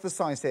 So that's the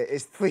size here.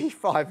 It's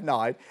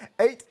 359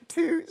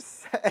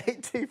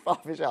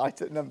 825 is your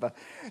item number.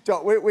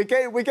 John, we're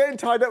getting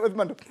tied up with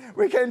numbers.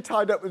 We're getting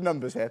tied up with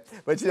numbers here.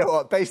 But you know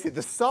what? Basically,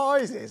 the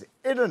size is,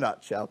 in a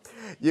nutshell,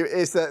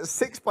 it's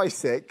 6 by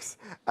 6,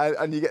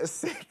 and you get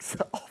 6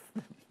 off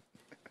them.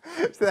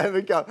 So there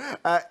we go.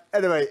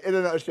 Anyway, in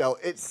a nutshell,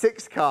 it's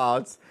 6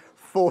 cards.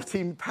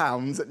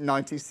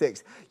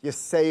 £14.96. You're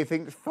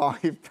saving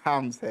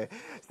 £5 here.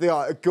 So they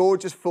are a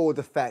gorgeous forward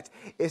effect.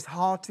 It's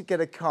hard to get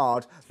a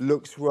card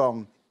looks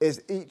wrong.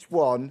 Is each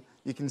one,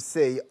 you can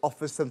see,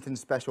 offers something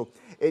special.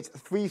 It's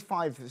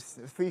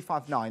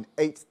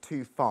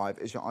 359,825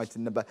 is your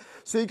item number.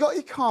 So you've got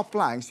your card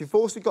blanks. You've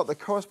also got the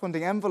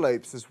corresponding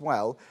envelopes as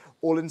well,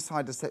 all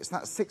inside the set. So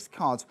that's 6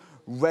 cards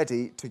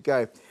ready to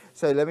go.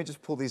 So let me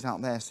just pull these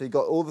out there. So you've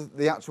got all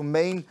the actual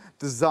main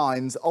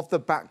designs of the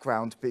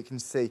background, but you can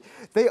see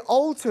they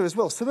alter as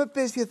well. Some are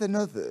busier than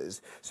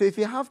others. So if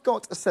you have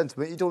got a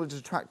sentiment, you don't want to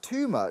detract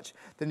too much,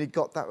 then you've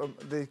got that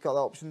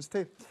options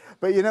too.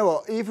 But you know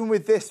what? Even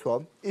with this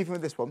one,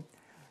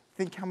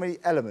 think how many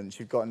elements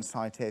you've got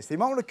inside here. So you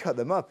might want to cut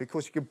them up. Of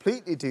course, you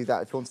completely do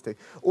that if you want to.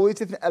 All these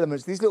different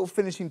elements, these little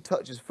finishing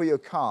touches for your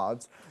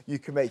cards, you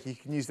can make. You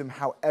can use them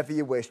however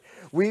you wish.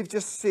 We've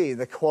just seen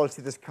the quality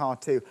of this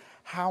card too.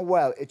 How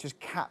well it just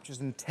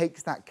captures and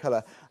takes that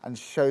colour and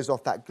shows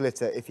off that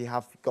glitter if you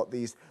have got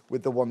these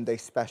with the one-day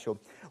special.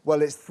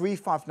 Well, it's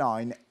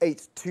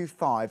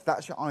 359,825.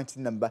 That's your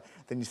item number.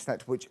 Then you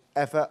select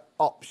whichever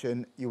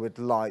option you would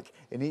like.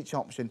 In each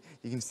option,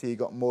 you can see you've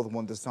got more than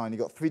one design.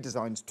 You've got 3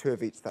 designs, 2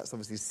 of each. That's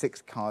obviously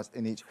 6 cards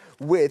in each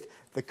with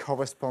the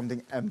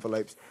corresponding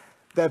envelopes.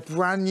 They're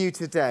brand new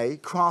today,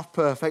 Craft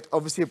Perfect,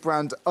 obviously a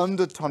brand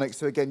under Tonic,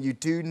 so again, you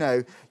do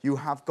know you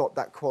have got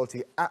that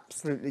quality,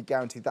 absolutely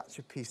guaranteed. That's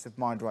your peace of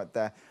mind right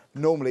there.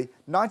 Normally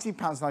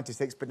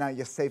 £19.96, but now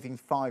you're saving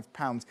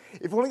 £5.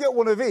 If you want to get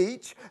one of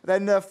each,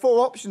 then there are 4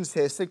 options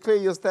here, so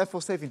clearly you're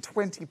therefore saving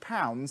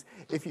 £20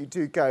 if you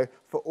do go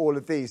for all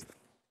of these.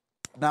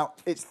 Now,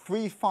 it's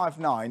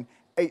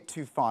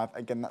 359,825,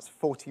 again, that's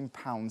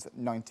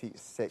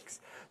 £14.96.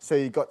 So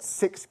you've got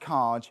 6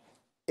 cards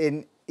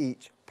in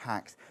each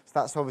packs. So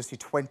that's obviously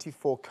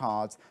 24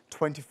 cards,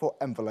 24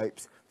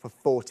 envelopes for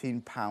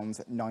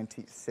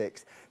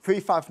 £14.96.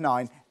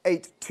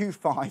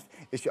 359,825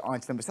 is your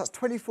item number. So that's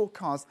 24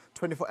 cards,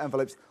 24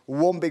 envelopes,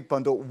 1 big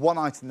bundle, 1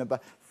 item number,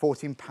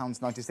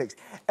 £14.96.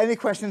 Any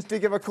questions, do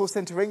give a call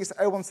centre ring. It's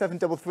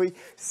 01733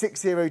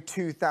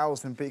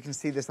 602,000. But you can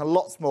see this and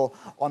lots more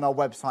on our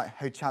website,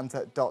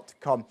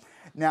 hochanda.com.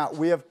 Now,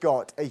 we have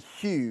got a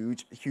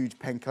huge, huge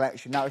pen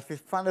collection. Now, if you're a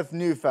fan of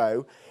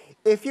Nuvo,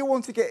 if you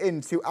want to get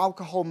into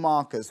alcohol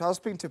markers, so I was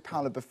speaking to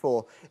Paula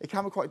before, it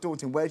can be quite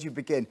daunting. Where do you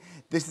begin?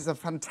 This is a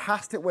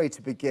fantastic way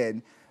to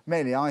begin,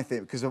 mainly, I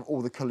think, because of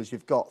all the colours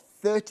you've got.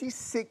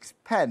 36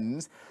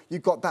 pens,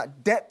 you've got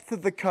that depth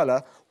of the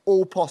colour,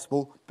 all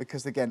possible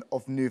because, again,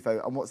 of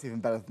Nuvo. And what's even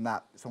better than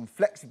that, it's on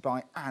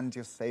FlexiBuy and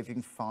you're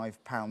saving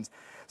 £5.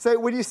 So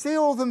when you see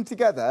all of them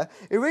together,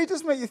 it really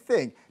does make you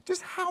think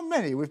just how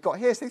many we've got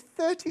here. So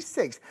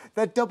 36,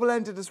 they're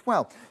double-ended as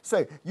well.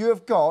 So you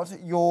have got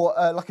your,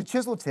 like a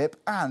chisel tip,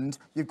 and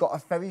you've got a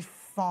very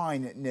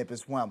fine nib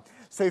as well.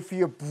 So for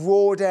your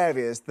broad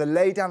areas, the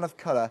laydown of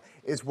colour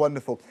is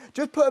wonderful.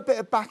 Just put a bit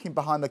of backing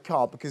behind the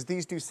card because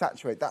these do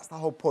saturate. That's the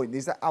whole point.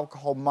 These are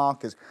alcohol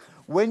markers.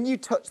 When you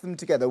touch them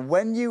together,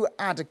 when you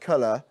add a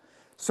colour,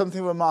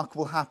 something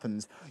remarkable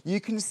happens. You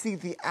can see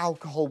the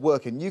alcohol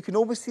working. You can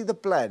almost see the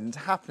blend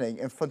happening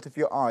in front of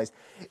your eyes.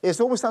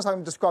 It almost sounds like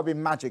I'm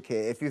describing magic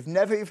here. If you've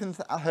never even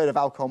heard of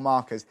alcohol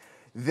markers,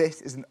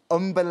 this is an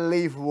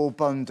unbelievable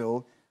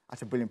bundle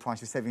at a brilliant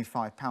price of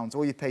 £75.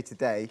 All you pay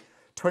today,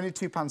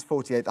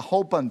 £22.48. The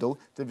whole bundle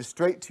delivered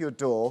straight to your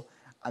door,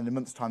 and in a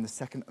month's time, the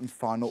second and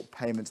final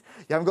payment.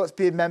 You haven't got to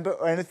be a member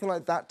or anything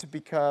like that to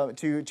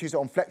choose it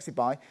on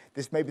FlexiBuy.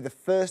 This may be the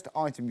first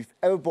item you've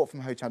ever bought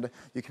from Hochanda.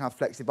 You can have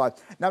FlexiBuy.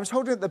 Now, I'm just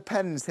holding up the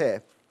pens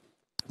here,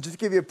 just to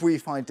give you a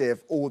brief idea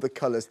of all the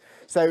colours.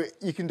 So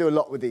you can do a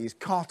lot with these.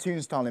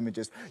 Cartoon style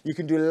images. You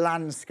can do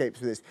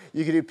landscapes with this.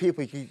 You can do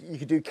people. You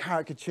can do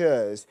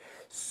caricatures.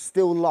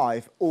 Still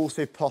life,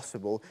 also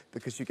possible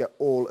because you get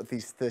all of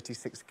these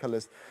 36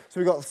 colours. So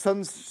we've got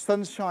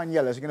sunshine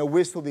yellows. We're going to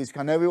whistle these.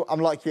 I know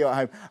I'm like you at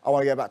home. I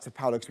want to go back to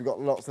Paula because we've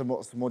got lots of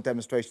more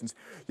demonstrations.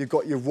 You've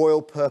got your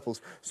royal purples.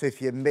 So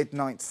for your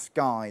midnight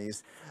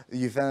skies,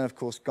 you've then, of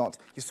course, got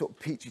your sort of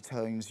peachy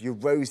tones, your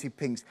rosy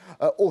pinks,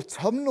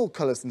 autumnal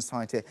colours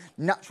inside here,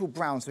 natural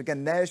browns. So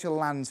again, there's your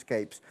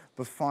landscapes.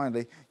 But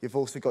finally, you've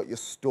also got your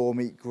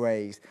stormy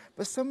greys.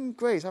 But some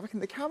greys, I reckon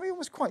the camera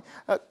was quite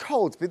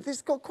cold, but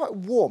this got quite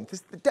warmth.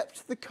 It's the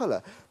depth of the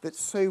colour that's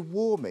so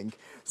warming.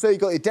 So you've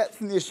got your depth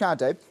and your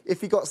shadow.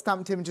 If you've got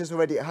stamped images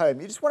already at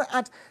home, you just want to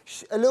add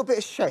a little bit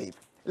of shape,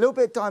 a little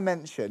bit of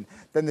dimension,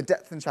 then the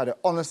depth and shadow,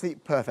 honestly,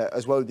 perfect,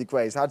 as well with your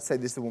greys. I'd say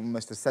this is one of the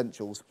most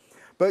essentials.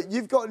 But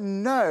you've got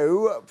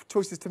no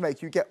choices to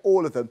make. You get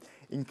all of them,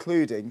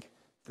 including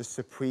the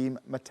Supreme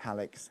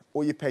Metallics.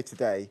 All you pay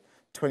today,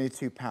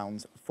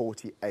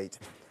 £22.48.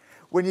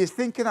 When you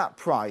think of that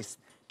price,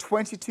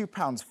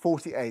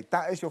 £22.48,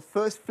 that is your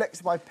first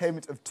FlexiBuy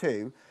payment of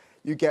 £2.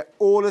 You get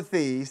all of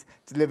these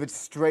delivered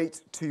straight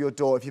to your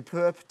door. If you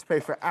prefer to pay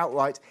for it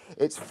outright,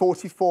 it's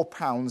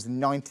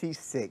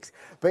 £44.96.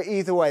 But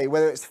either way,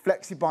 whether it's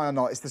FlexiBuy or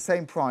not, it's the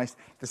same price,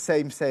 the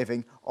same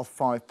saving of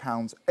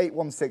 £5.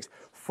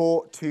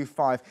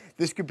 816-425.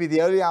 This could be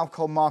the only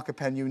alcohol marker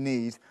pen you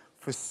need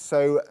for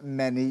so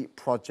many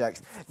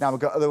projects. Now, we've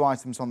got other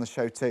items on the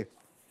show too.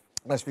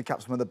 Let's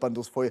recap some of the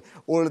bundles for you.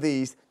 All of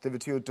these delivered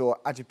to your door,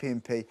 add your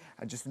P&P,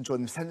 and just enjoy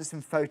them. Send us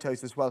some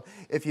photos as well.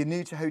 If you're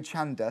new to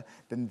Hochanda,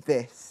 then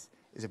this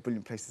is a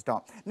brilliant place to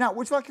start. Now,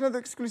 would you like another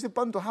exclusive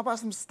bundle? How about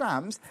some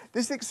stamps?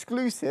 This is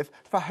exclusive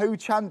for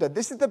Hochanda.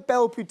 This is the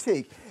Belle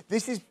Boutique.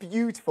 This is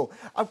beautiful.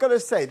 I've got to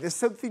say, there's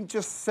something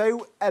just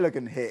so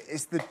elegant here.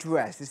 It's the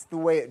dress, it's the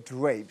way it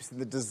drapes, and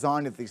the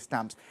design of these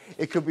stamps.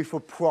 It could be for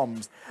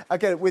proms.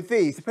 Again, with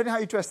these, depending on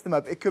how you dress them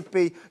up, it could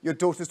be your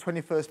daughter's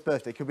 21st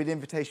birthday. It could be an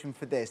invitation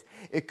for this.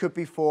 It could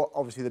be for,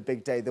 obviously, the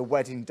big day, the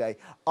wedding day,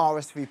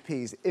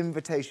 RSVPs,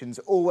 invitations,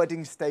 all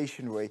wedding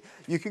stationery.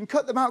 You can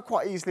cut them out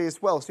quite easily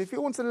as well. So if you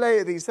want to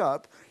layer these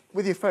up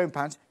with your foam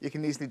pans, you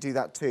can easily do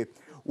that too.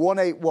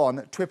 181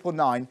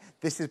 999.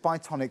 This is by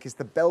Tonic. It's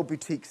the Belle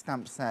Boutique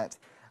stamp set,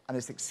 and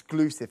it's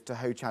exclusive to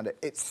Hochanda.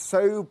 It's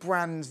so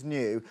brand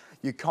new,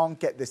 you can't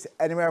get this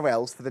anywhere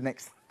else for the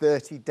next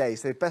 30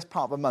 days. So the best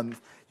part of a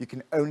month, you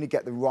can only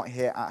get them right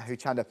here at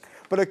Hochanda.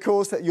 But of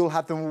course, you'll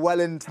have them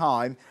well in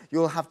time.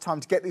 You'll have time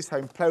to get these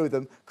home, play with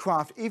them,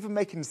 craft, even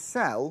make and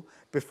sell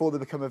before they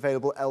become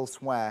available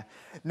elsewhere.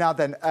 Now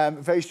then,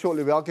 very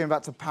shortly, we are going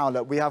back to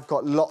Paula. We have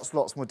got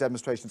lots more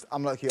demonstrations.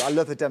 I'm like you, I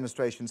love the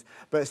demonstrations,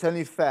 but it's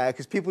only fair,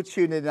 because people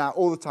tune in and out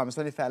all the time, it's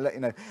only fair to let you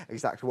know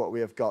exactly what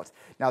we have got.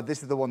 Now,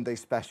 this is the one-day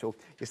special.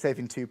 You're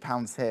saving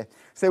 £2 here.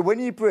 So when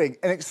you bring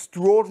an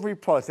extraordinary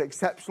product at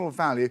exceptional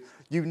value,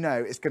 you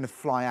know it's going to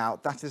fly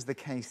out. That is the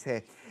case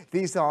here.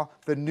 These are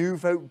the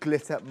Nuvo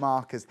glitter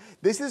markers.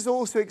 This is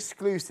also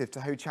exclusive to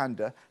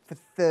Hochanda for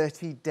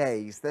 30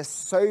 days. They're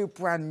so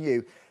brand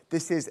new.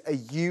 This is a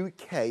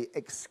UK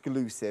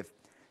exclusive,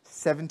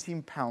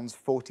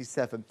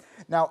 £17.47.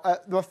 Now,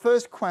 the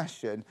first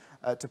question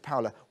to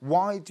Paula,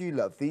 why do you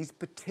love these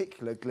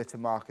particular glitter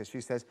markers?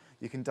 She says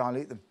you can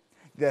dilute them.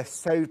 They're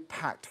so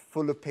packed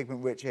full of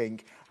pigment-rich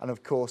ink, and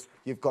of course,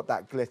 you've got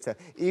that glitter.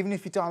 Even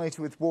if you dilute it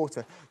with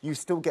water, you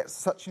still get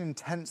such an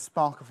intense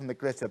sparkle from the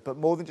glitter, but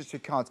more than just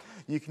your cards,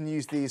 you can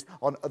use these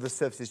on other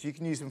surfaces. You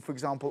can use them, for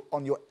example,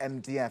 on your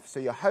MDF,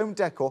 so your home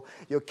decor,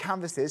 your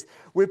canvases.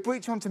 We're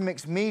breaching onto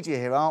mixed media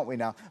here, aren't we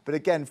now? But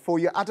again, for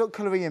your adult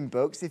colouring in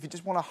books, if you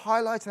just want to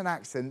highlight an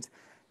accent,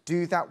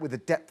 do that with the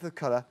depth of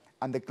colour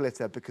and the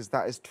glitter, because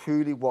that is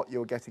truly what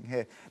you're getting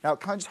here. Now,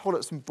 can I just hold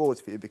up some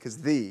boards for you, because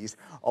these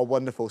are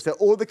wonderful. So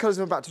all the colours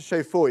I'm about to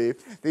show for you,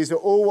 these are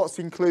all what's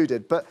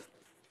included, but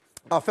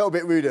I felt a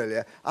bit rude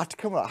earlier. I had to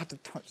come out, I had to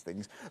touch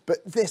things.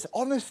 But this,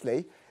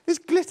 honestly, this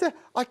glitter,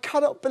 I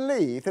cannot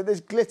believe that there's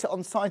glitter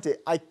on side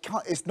it.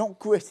 It's not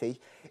gritty,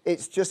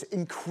 it's just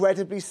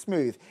incredibly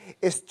smooth.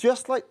 It's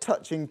just like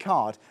touching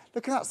card.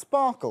 Look at that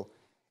sparkle.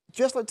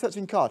 Just like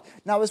touching card.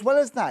 Now, as well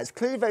as that, it's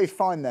clearly very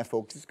fine,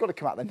 therefore, because it's got to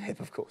come out the nib,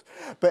 of course.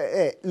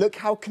 But look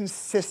how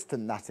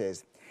consistent that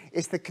is.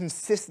 It's the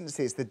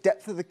consistency, it's the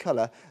depth of the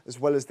colour as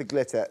well as the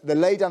glitter. The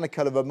lay down of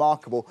colour,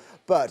 remarkable,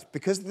 but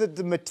because of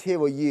the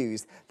material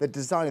used, the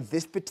design of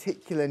this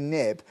particular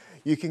nib,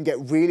 you can get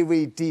really,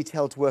 really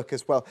detailed work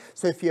as well.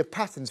 So for your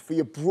patterns, for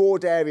your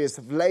broad areas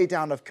of lay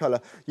down of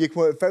colour, you can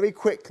work very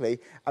quickly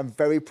and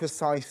very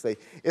precisely.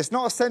 It's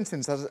not a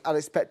sentence, as I'd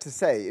expect to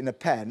say, in a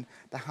pen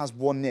that has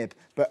one nib,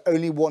 but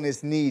only one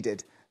is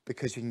needed,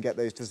 because you can get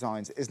those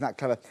designs. Isn't that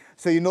clever?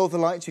 So your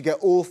Northern Lights, you get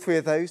all three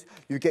of those.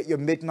 You get your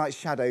midnight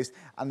shadows,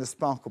 and the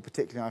sparkle,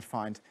 particularly, I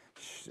find,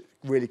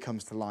 really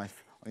comes to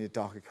life on your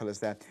darker colours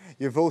there.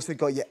 You've also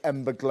got your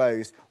Ember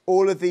Glows.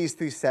 All of these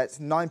 3 sets,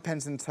 9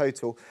 pens in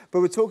total.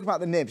 But we're talking about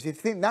the nibs. If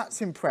you think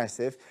that's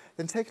impressive,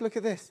 then take a look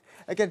at this.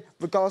 Again,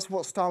 regardless of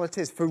what style it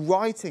is, for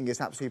writing,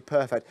 it's absolutely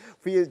perfect.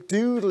 For your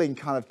doodling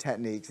kind of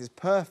techniques, it's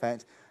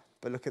perfect.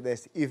 But look at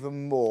this,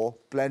 even more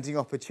blending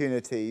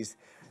opportunities.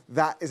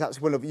 That is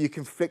absolutely wonderful. You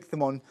can flick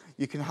them on.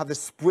 You can have the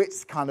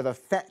spritz kind of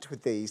effect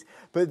with these.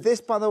 But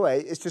this, by the way,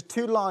 is just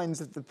 2 lines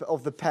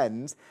of the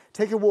pens.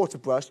 Take a water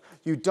brush,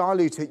 you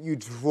dilute it, you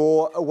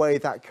draw away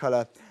that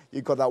colour.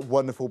 You've got that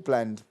wonderful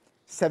blend.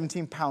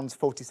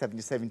 £17.47,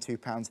 you're saving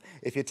 £2.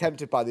 If you're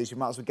tempted by these, you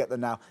might as well get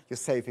them now. You're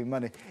saving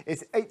money.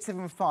 It's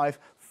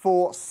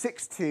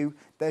 875462.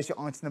 There's your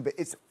item number.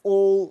 It's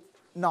all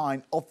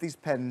 9 of these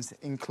pens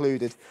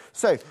included.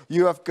 So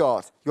you have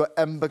got your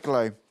Ember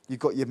Glow. You've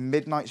got your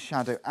Midnight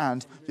Shadow,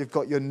 and you've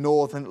got your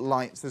Northern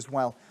Lights as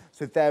well.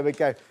 So there we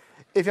go.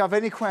 If you have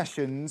any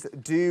questions,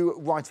 do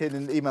write in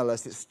and email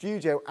us. It's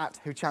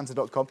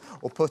studio@hochanda.com,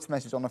 or put a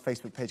message on our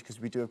Facebook page, because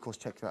we do, of course,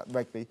 check that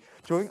regularly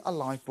during our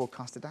live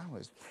broadcasted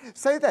hours.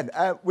 So then,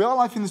 we are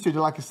live in the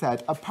studio, like I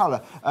said.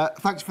 Paula,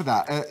 thanks for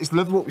that. It's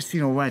lovely what we've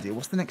seen already.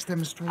 What's the next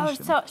demonstration? Oh,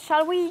 so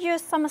shall we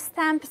use some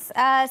stamps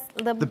as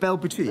the Belle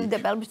Boutique? The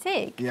Belle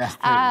Boutique. Yes,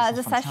 please.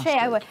 The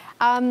sachet.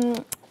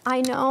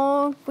 I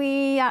know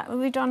we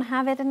don't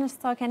have it in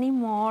stock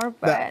anymore,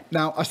 but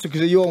now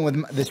because you were on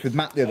with this with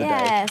Matt the other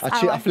day.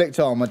 I flicked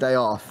on my day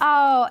off.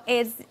 Oh,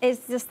 it's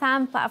the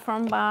stamp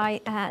platform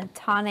by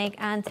Tonic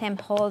and Tim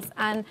Holtz,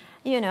 and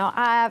you know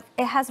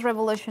it has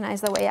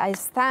revolutionized the way I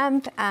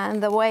stamp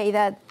and the way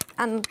that,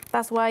 and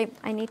that's why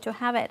I need to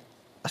have it.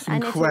 That's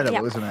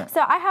incredible, isn't it?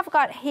 So I have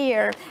got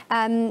here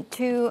I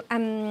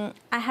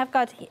have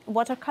got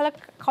watercolor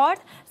card.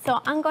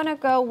 So I'm gonna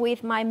go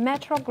with my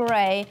Metro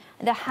Grey,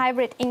 the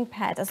hybrid ink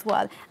pad as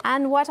well.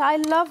 And what I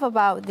love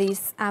about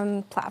this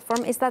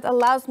platform is that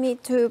allows me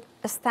to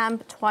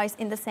stamp twice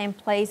in the same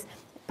place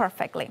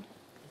perfectly.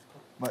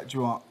 But do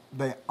you know what?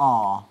 They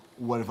are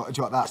whatever. Do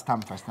you want that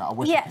stamp fest now? I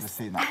wish I could have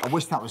seen that. I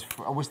wish that was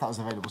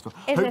available still.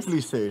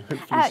 Hopefully soon.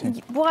 Hopefully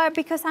soon. Well,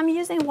 because I'm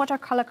using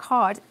watercolor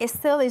card, it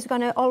still is going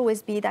to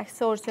always be that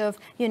sort of,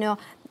 you know,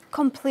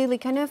 completely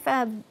kind of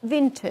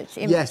vintage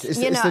image. Yes, it's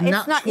the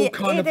natural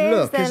kind of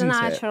look, isn't it? It is the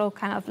natural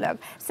kind of look.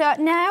 So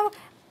now,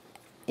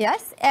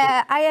 yes,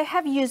 I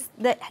have used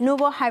the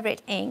Nuvo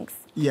hybrid inks.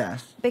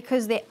 Yes.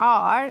 Because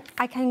I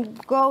can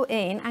go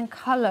in and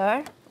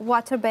color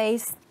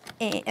water-based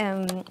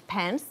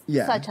pens,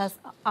 such as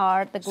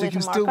are the glitter markers. So you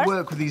can still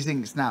work with these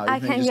inks now? I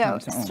can go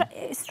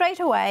straight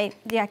away.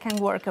 Yeah, I can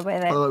work with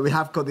it. By the way, we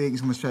have got the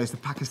inks on the show. It's a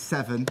pack of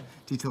 7,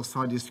 detail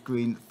side of your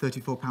screen,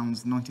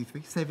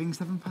 £34.93, saving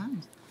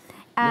 £7.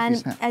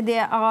 And they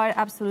are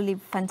absolutely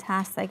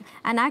fantastic.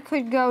 And I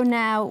could go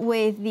now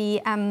with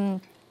the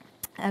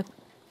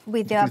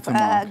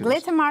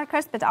glitter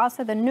markers, but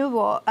also the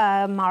Nuvo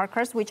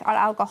markers, which are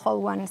alcohol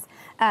ones.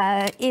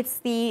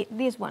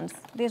 These ones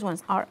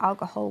are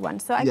alcohol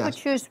ones. So I could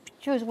choose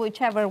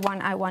whichever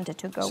one I wanted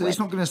to go with. So it's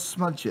not going to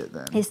smudge it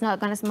then? It's not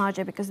going to smudge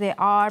it because they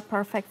are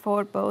perfect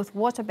for both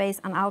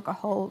water-based and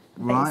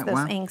alcohol-based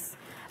inks.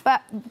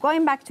 But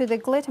going back to the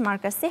glitter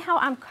markers, see how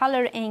I'm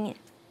coloring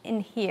in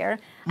here,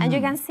 and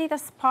you can see the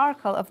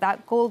sparkle of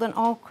that golden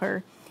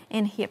ochre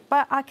in here.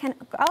 But I can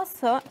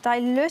also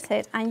dilute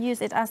it and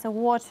use it as a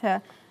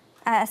watercolor,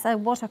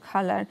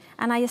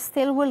 and I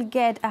still will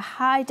get a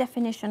high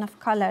definition of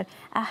color,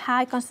 a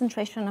high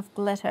concentration of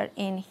glitter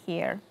in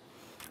here.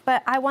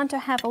 But I want to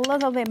have a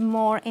little bit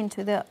more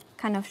into the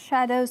kind of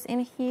shadows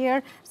in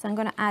here, so I'm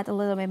going to add a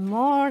little bit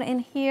more in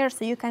here,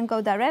 so you can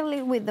go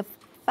directly with the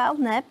felt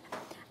nib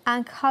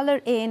and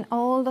color in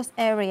all those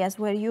areas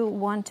where you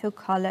want to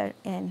color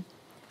in.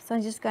 So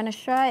I'm just going to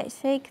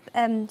shape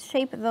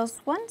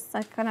those ones.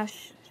 I kind of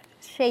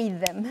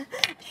shade them.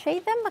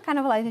 Shade them, kind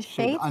of like a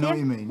shade. I know what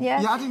you mean. Yeah.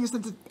 You're adding this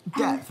into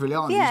depth, really,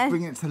 aren't you? Just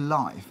bring it to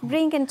life.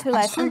 Bring it to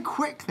life. So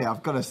quickly,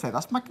 I've got to say,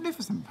 that's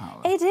magnificent,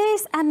 Paula. It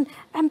is, and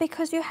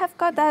because you have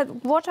got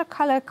that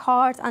watercolor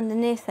card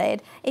underneath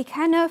it, it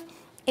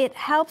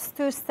helps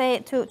to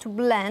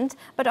blend.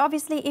 But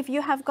obviously, if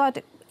you have got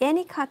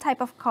any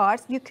type of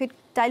card, you could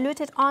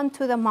dilute it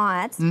onto the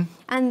mat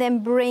and then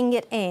bring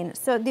it in.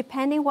 So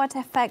depending what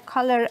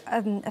color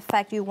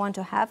effect you want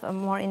to have, a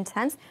more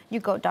intense,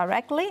 you go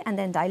directly and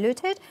then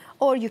dilute it,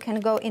 or you can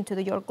go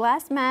into your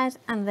glass mat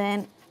and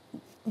then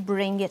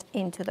bring it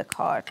into the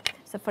card.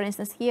 So for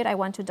instance, here I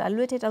want to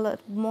dilute it a little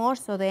more,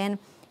 so then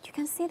you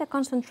can see the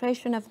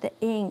concentration of the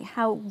ink,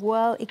 how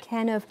well it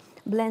kind of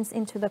blends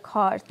into the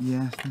card.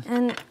 Yes.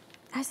 And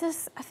I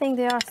think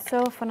they are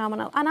so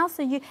phenomenal. And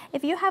also,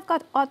 if you have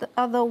got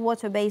other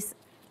water-based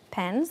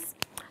pens,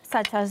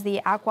 such as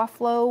the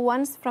Aquaflow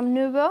ones from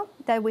Nuvo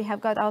that we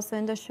have got also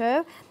in the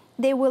show,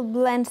 they will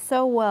blend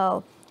so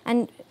well.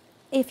 And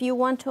if you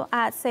want to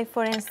add, say,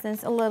 for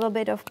instance, a little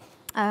bit of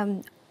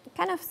kind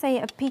of, say,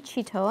 a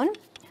peachy tone,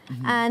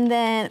 and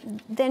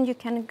then you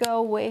can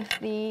go with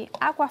the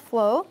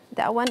Aquaflow.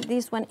 That one,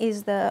 this one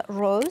is the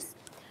rose,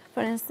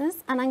 for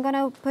instance, and I'm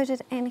gonna put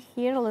it in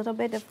here, a little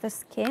bit of the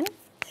skin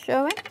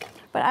showing,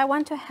 but I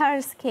want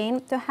her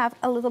skin to have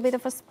a little bit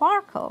of a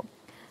sparkle.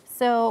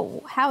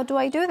 So how do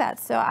I do that?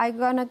 So I'm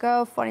gonna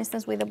go, for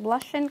instance, with a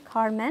blushing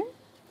Carmen,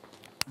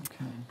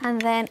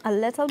 and then a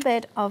little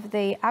bit of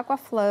the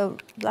Aquaflow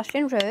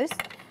blushing rose,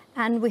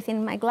 and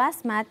within my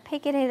glass mat,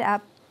 picking it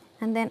up,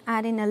 and then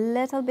adding a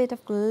little bit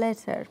of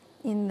glitter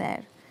in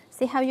there.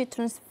 See how you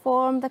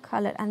transform the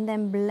color and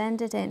then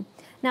blend it in.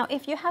 Now,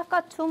 if you have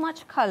got too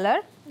much color,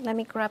 let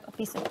me grab a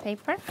piece of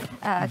paper,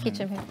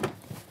 kitchen paper,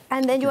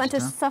 and then you want to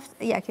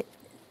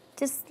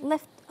just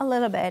lift a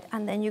little bit,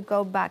 and then you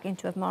go back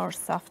into a more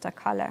softer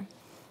color.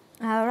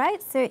 All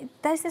right, so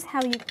this is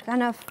how you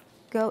kind of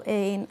go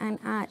in and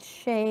add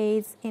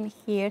shades in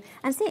here.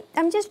 And see,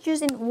 I'm just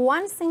using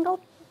one single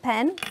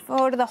pen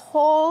for the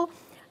whole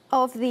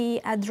of the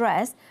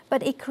dress,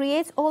 but it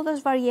creates all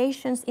those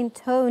variations in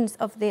tones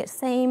of the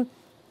same,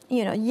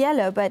 you know,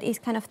 yellow, but it's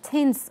kind of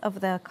tints of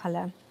the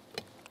color.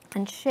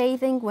 And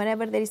shading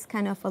wherever there is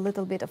kind of a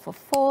little bit of a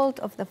fold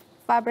of the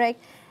fabric.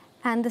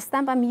 And the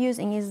stamp I'm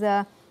using is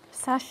the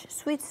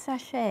Sweet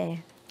Sachet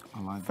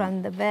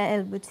from the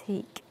Belle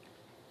boutique.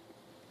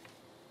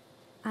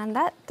 And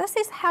this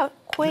is how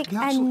quick the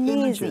actual and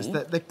images, easy.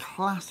 they're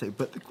classic,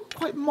 but they're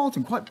quite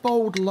modern, quite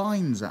bold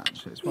lines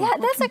actually. As well. Yeah,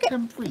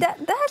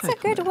 Quite that's a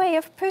good way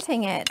of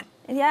putting it.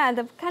 Yeah,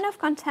 the kind of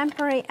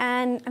contemporary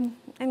and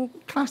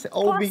classic,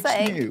 old meets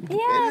classic. new.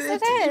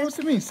 Yes, it You know is.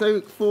 what I mean?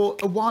 So for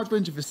a wide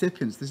range of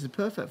recipients, this is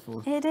perfect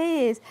for It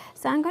is.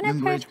 So I'm going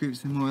younger to age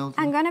groups and royalty.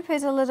 I'm going to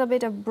put a little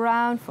bit of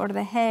brown for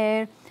the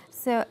hair.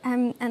 So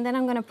and then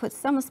I'm going to put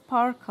some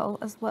sparkle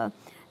as well.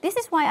 This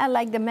is why I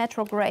like the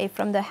Metro Grey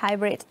from the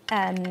hybrid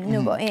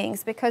Nuvo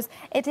inks, because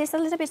it is a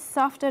little bit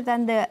softer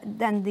than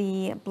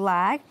the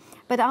black,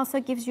 but also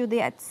gives you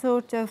that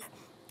sort of,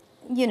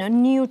 you know,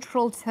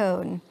 neutral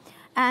tone.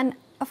 And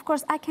of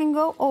course, I can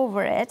go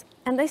over it,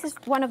 and this is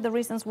one of the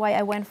reasons why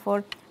I went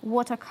for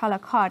watercolor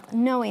card,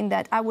 knowing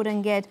that I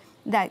wouldn't get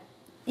that,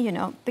 you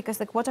know, because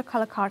the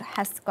watercolor card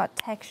has got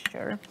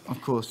texture.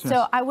 Of course, yes.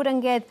 So I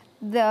wouldn't get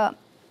the,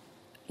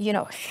 you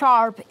know,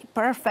 sharp,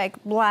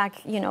 perfect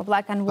black, you know,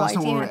 black and white. That's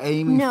not what we're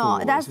aiming for.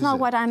 No, that's not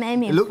what I'm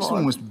aiming for. It looks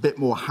almost a bit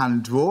more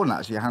hand-drawn,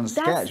 actually,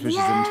 hand-sketched, which is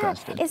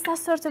interesting. It's that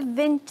sort of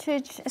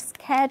vintage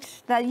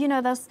sketch that, you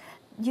know, those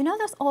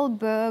old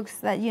books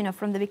that, you know,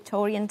 from the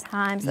Victorian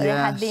times that they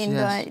had been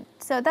going.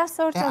 So that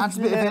sort of It adds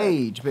a bit of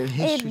age, a bit of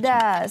history. It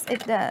does,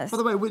 it does. By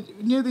the way,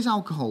 you know these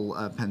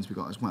alcohol pens we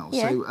got as well?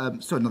 Yeah. So,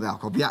 sorry, not the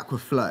alcohol, the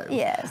Aquaflow.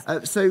 Yes.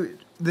 So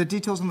the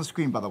details on the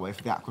screen, by the way,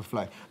 for the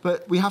Aquaflow.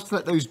 But we have to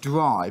let those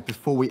dry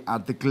before we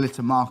add the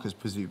glitter markers,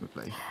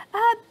 presumably.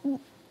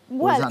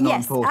 Well,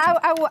 yes,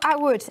 I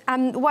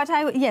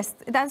would. Yes,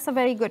 that's a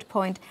very good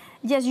point.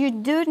 Yes, you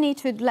do need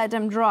to let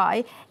them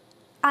dry,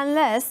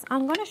 unless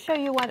I'm going to show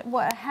you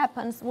what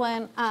happens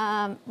when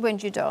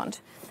you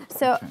don't.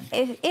 So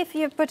if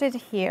you put it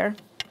here,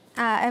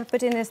 I've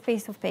put in this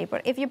piece of paper.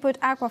 If you put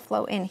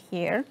Aquaflow in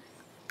here,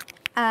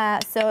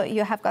 so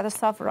you have got a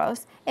soft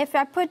rose. If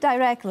I put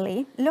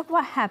directly, look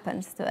what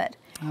happens to it.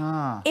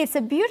 It's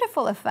a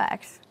beautiful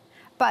effect.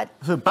 But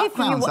so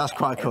backgrounds, that's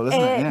quite cool, isn't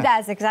it? Yeah.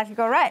 That's exactly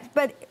correct.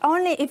 But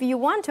only if you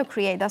want to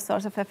create that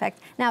sort of effect.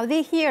 Now,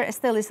 here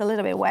still is a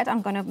little bit wet.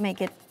 I'm going to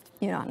make it,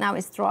 you know, now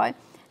it's dry.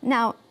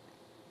 Now,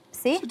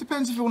 see? So it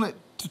depends if you want it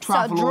to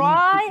travel. So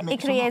dry, it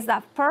creates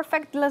that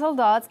perfect little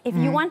dots. If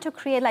you want to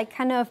create like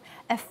kind of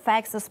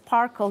effects, a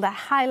sparkle that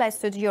highlights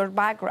to your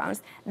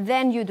backgrounds,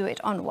 then you do it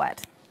on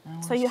wet.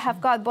 So you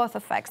have got both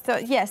effects. So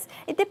yes,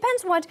 it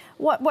depends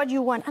what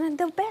you want. And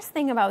the best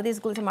thing about these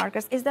glitter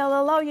markers is they'll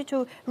allow you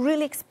to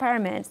really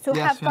experiment, to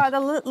have got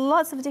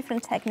lots of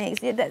different techniques.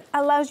 That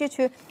allows you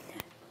to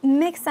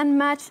mix and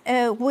match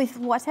with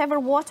whatever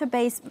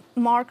water-based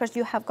markers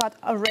you have got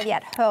already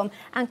at home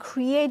and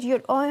create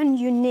your own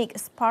unique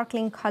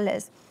sparkling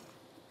colors.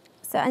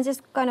 So I'm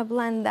just going to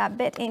blend that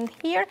bit in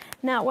here.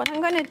 Now what I'm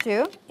going to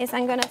do is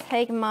I'm going to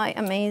take my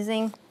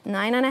amazing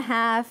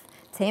 9.5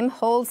 Tim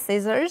Holtz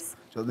scissors.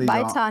 So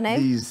by Tonic.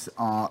 These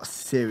are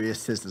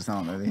serious scissors,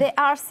 aren't they? They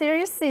are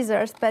serious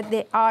scissors, but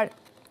they are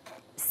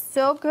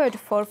so good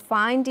for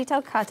fine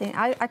detail cutting.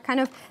 I kind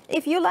of,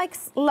 if you like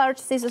large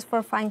scissors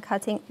for fine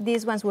cutting,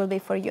 these ones will be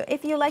for you.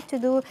 If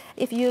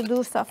you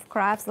do soft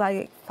crafts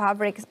like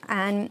fabrics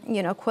and,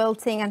 you know,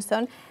 quilting and so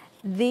on,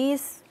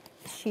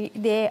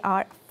 they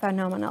are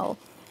phenomenal.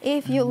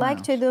 If you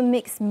like to do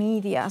mixed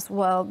media as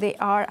well, they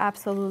are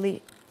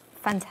absolutely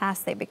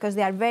fantastic because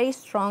they are very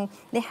strong.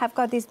 They have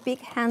got these big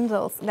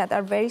handles that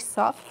are very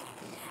soft.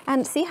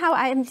 And see how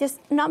I'm just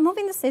not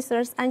moving the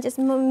scissors, I'm just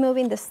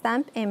moving the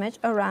stamp image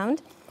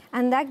around,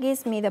 and that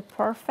gives me the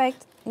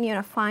perfect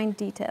fine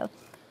detail.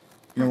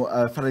 You know what,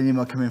 I've had an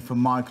email coming from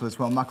Michael as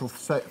well. Michael,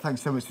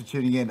 thanks so much for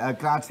tuning in.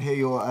 Glad to hear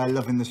you're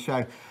loving the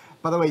show.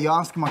 By the way, you're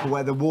asking Michael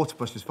where the water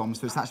brush is from,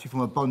 so it's actually from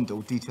a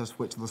bundle, details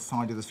for which on the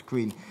side of the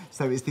screen.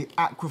 So it's the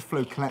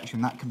Aquaflow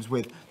collection, that comes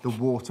with the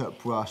water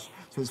brush.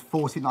 So it's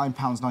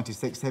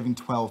 £49.96, saving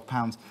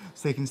 £12.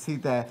 So you can see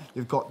there,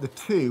 you've got the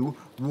 2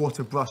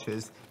 water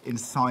brushes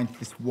inside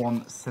this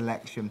one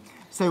selection.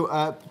 So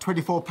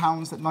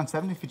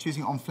 £24.97 if you're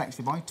choosing it on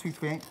FlexiBuy,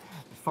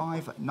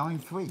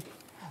 238593.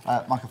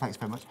 Michael, thanks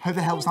very much. Hope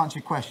that helps answer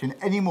your question.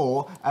 Any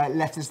more,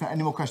 let us know.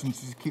 Any more questions,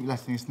 just keep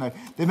letting us know.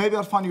 They may be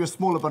able to find you a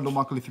smaller bundle,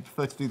 Michael, if you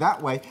prefer to do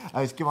that way.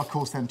 Just give our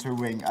call centre a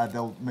ring.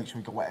 They'll make sure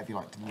you got whatever you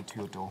like delivered to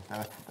your door.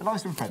 They're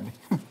nice and friendly.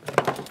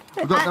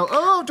 We've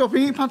got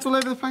dropping ink pads all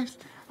over the place.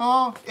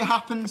 Oh, it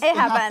happens. It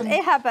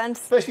happens.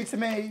 Especially to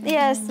me.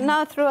 Yes,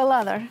 not through a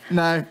ladder.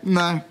 No.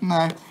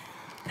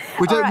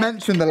 We don't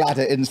mention the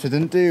ladder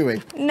incident, do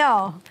we?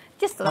 No.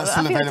 Just a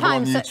few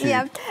times.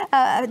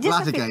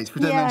 Laddergate,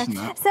 we don't mention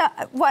that. So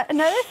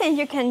another thing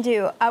you can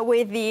do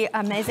with the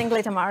amazing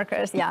glitter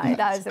markers,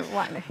 that was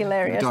one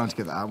hilarious. You're trying to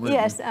get that out, weren't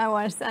yes, you? I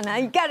was, and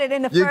I got it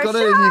in the first You got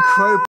it in, you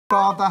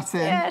crowbarred that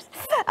in. Yes.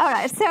 All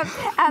right, so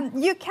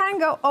you can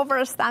go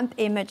over stamped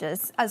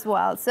images as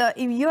well. So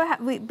if you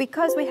have,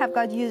 because we have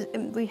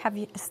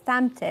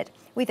stamped it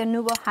with the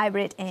Nuvo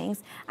hybrid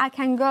inks, I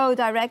can go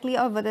directly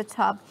over the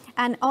top,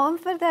 and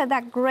over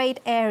that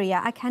great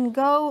area, I can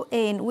go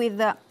in with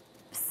the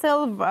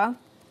silver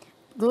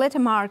glitter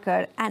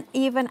marker and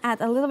even add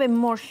a little bit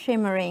more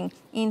shimmering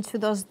into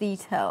those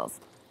details.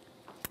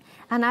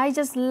 And I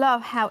just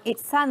love how it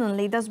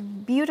suddenly, those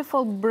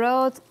beautiful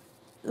broad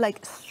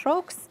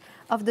strokes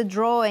of the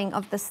drawing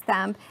of the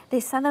stamp, they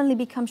suddenly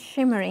become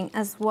shimmering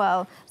as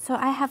well. So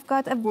I have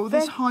got a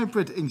this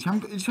hybrid ink, you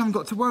haven't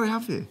got to worry,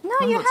 have you? No,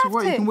 you have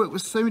to. You can work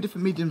with so many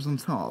different mediums on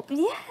top.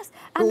 Yes.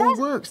 And it all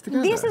works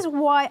together. This is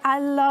why I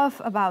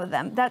love about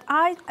them, that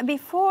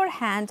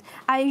beforehand,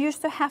 I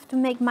used to have to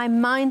make my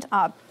mind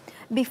up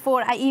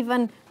before I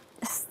even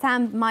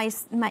stamp my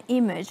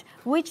image,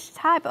 which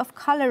type of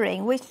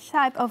coloring, which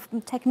type of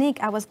technique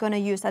I was going to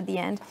use at the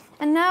end.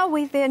 And now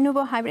with the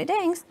Nuvo hybrid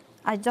inks,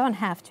 I don't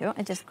have to.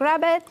 I just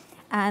grab it,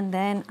 and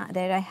then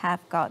there I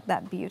have got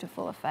that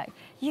beautiful effect.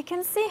 You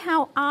can see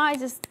how I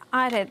just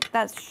added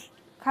that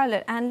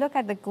color, and look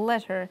at the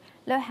glitter.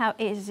 Look how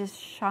it just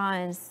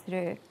shines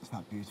through. Isn't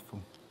that beautiful?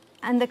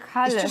 And the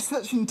color. It's just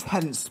such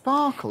intense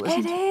sparkle,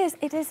 isn't it?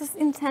 It is this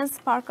intense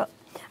sparkle.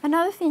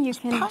 Another thing you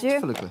can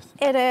do. Full of glitter.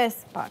 It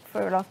is packed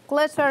full of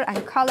glitter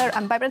and color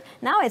and vibrant.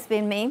 Now it's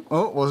been me.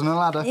 Oh, it wasn't a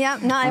ladder. Yeah,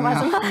 no, it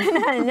wasn't.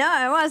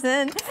 No, it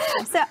wasn't.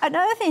 So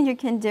another thing you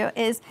can do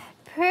is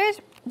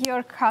put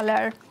your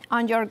color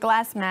on your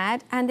glass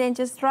mat and then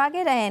just drag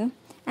it in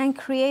and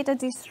create a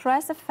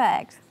distress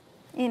effect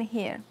in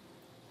here.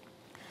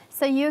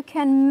 So you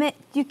can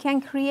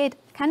create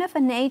kind of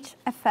an H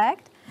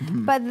effect,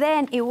 but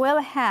then it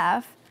will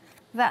have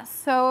that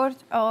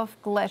sort of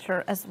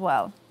glitter as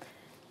well.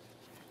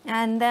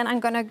 And then I'm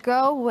gonna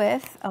go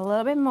with a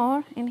little bit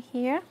more in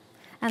here,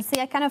 and see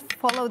I kind of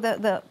follow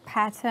the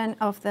pattern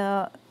of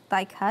the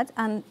die cut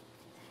and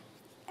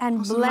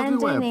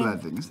blending in.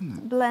 Blending, isn't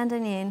it?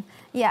 Blending in.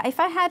 Yeah, if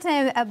I had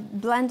a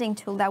blending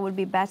tool, that would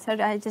be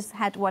better. I just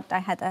had what I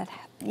had at,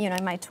 in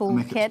my tool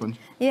kit.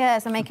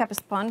 Yes, a makeup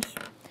sponge.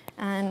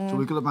 And so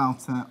we've got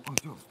about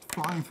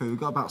flying through. We've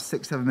got about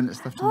 6-7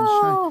 minutes left on the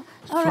show.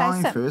 It's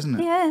flying through, isn't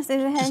it? Yes, it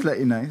is. Just let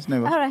you know. There's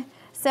no rush. All right.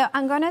 So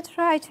I'm gonna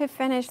try to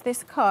finish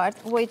this card,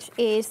 which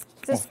is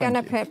just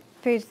gonna put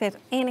it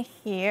in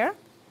here.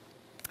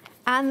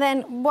 And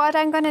then what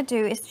I'm gonna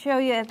do is show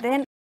you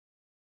then.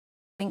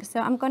 So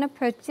I'm gonna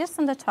put just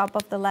on the top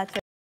of the letter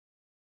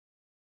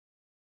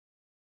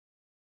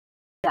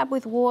up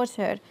with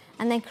water,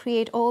 and then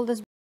create all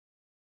this.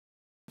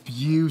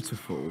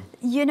 Beautiful.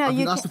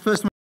 That's the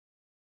first one.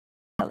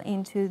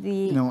 Into the.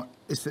 You know what?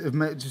 It's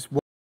just.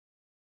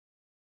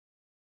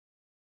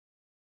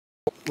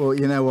 Well,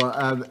 you know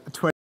what?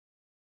 20.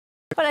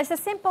 But it's a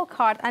simple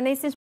card, and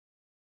it's just.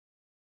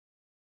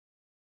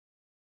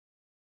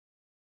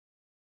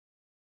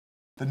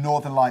 The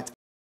Northern Light.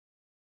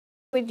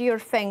 With your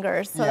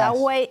fingers, so that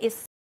way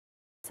it's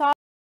soft.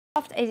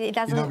 It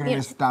doesn't. You're not going to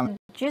miss damage.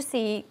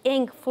 Juicy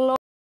ink flow.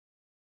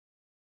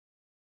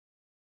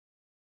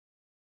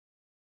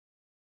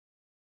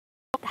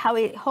 How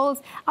it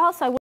holds.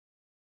 Also,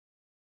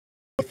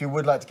 if you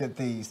would like to get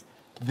these,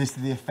 this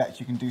is the effect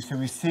you can do. So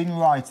we've seen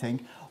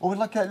writing, or with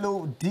like a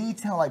little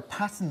detail, like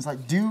patterns,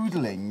 like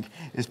doodling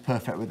is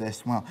perfect with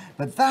this one.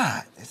 But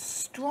that is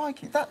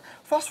striking.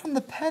 That's from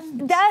the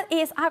pen. That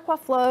is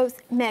Aquaflow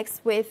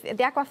mixed with the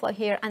Aquaflow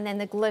here, and then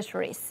the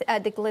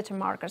glitter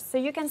markers. So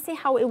you can see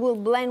how it will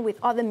blend with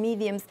other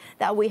mediums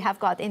that we have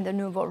got in the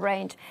Nuvo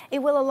range. It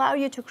will allow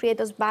you to create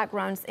those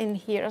backgrounds in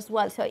here as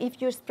well. So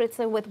if you spritz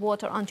it with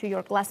water onto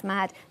your glass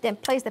mat, then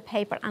place the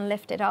paper and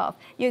lift it off,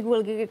 you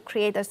will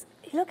create those.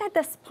 Look at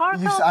the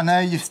sparkle I know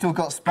you've still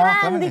got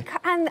sparkle, haven't you?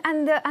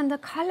 And the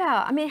color,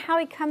 I mean, how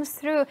it comes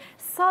through,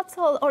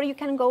 subtle, or you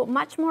can go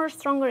much more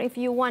stronger if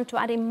you want to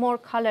add in more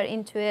color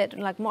into it,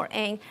 like more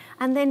ink,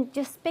 and then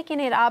just picking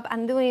it up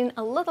and doing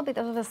a little bit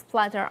of a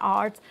splatter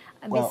art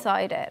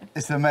beside it.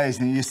 It's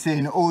amazing. You're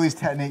seeing all these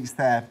techniques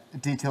there,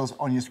 details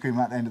on your screen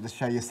right at the end of the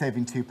show. You're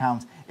saving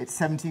 £2. It's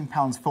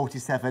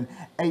 £17.47,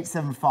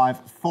 875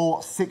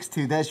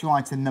 462. There's your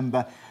item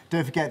number.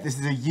 Don't forget, this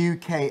is a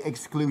UK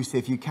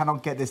exclusive. You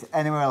cannot get this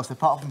anywhere else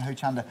apart from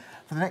Hochanda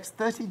for the next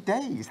 30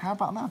 days. How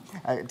about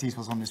that?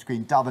 Details on the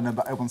screen. Dial the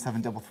number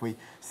 01733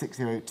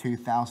 602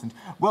 2000.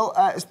 Well,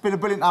 it's been a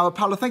brilliant hour.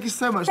 Paula, thank you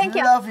so much. Thank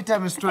you. Lovely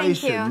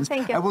demonstrations.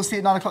 Thank you. We'll see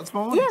you at 9 o'clock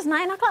tomorrow morning. Yes,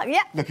 9 o'clock,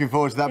 yeah. Looking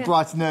forward to that,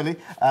 bright and early.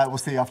 We'll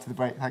see you after the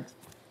break. Thanks.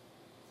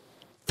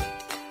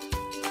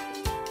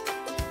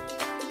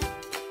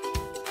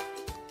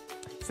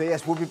 So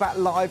yes, we'll be back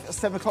live at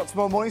 7 o'clock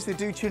tomorrow morning, so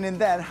do tune in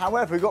then.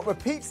 However, we've got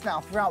repeats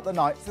now throughout the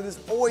night, so there's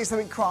always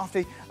something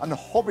crafty and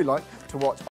hobby-like to watch.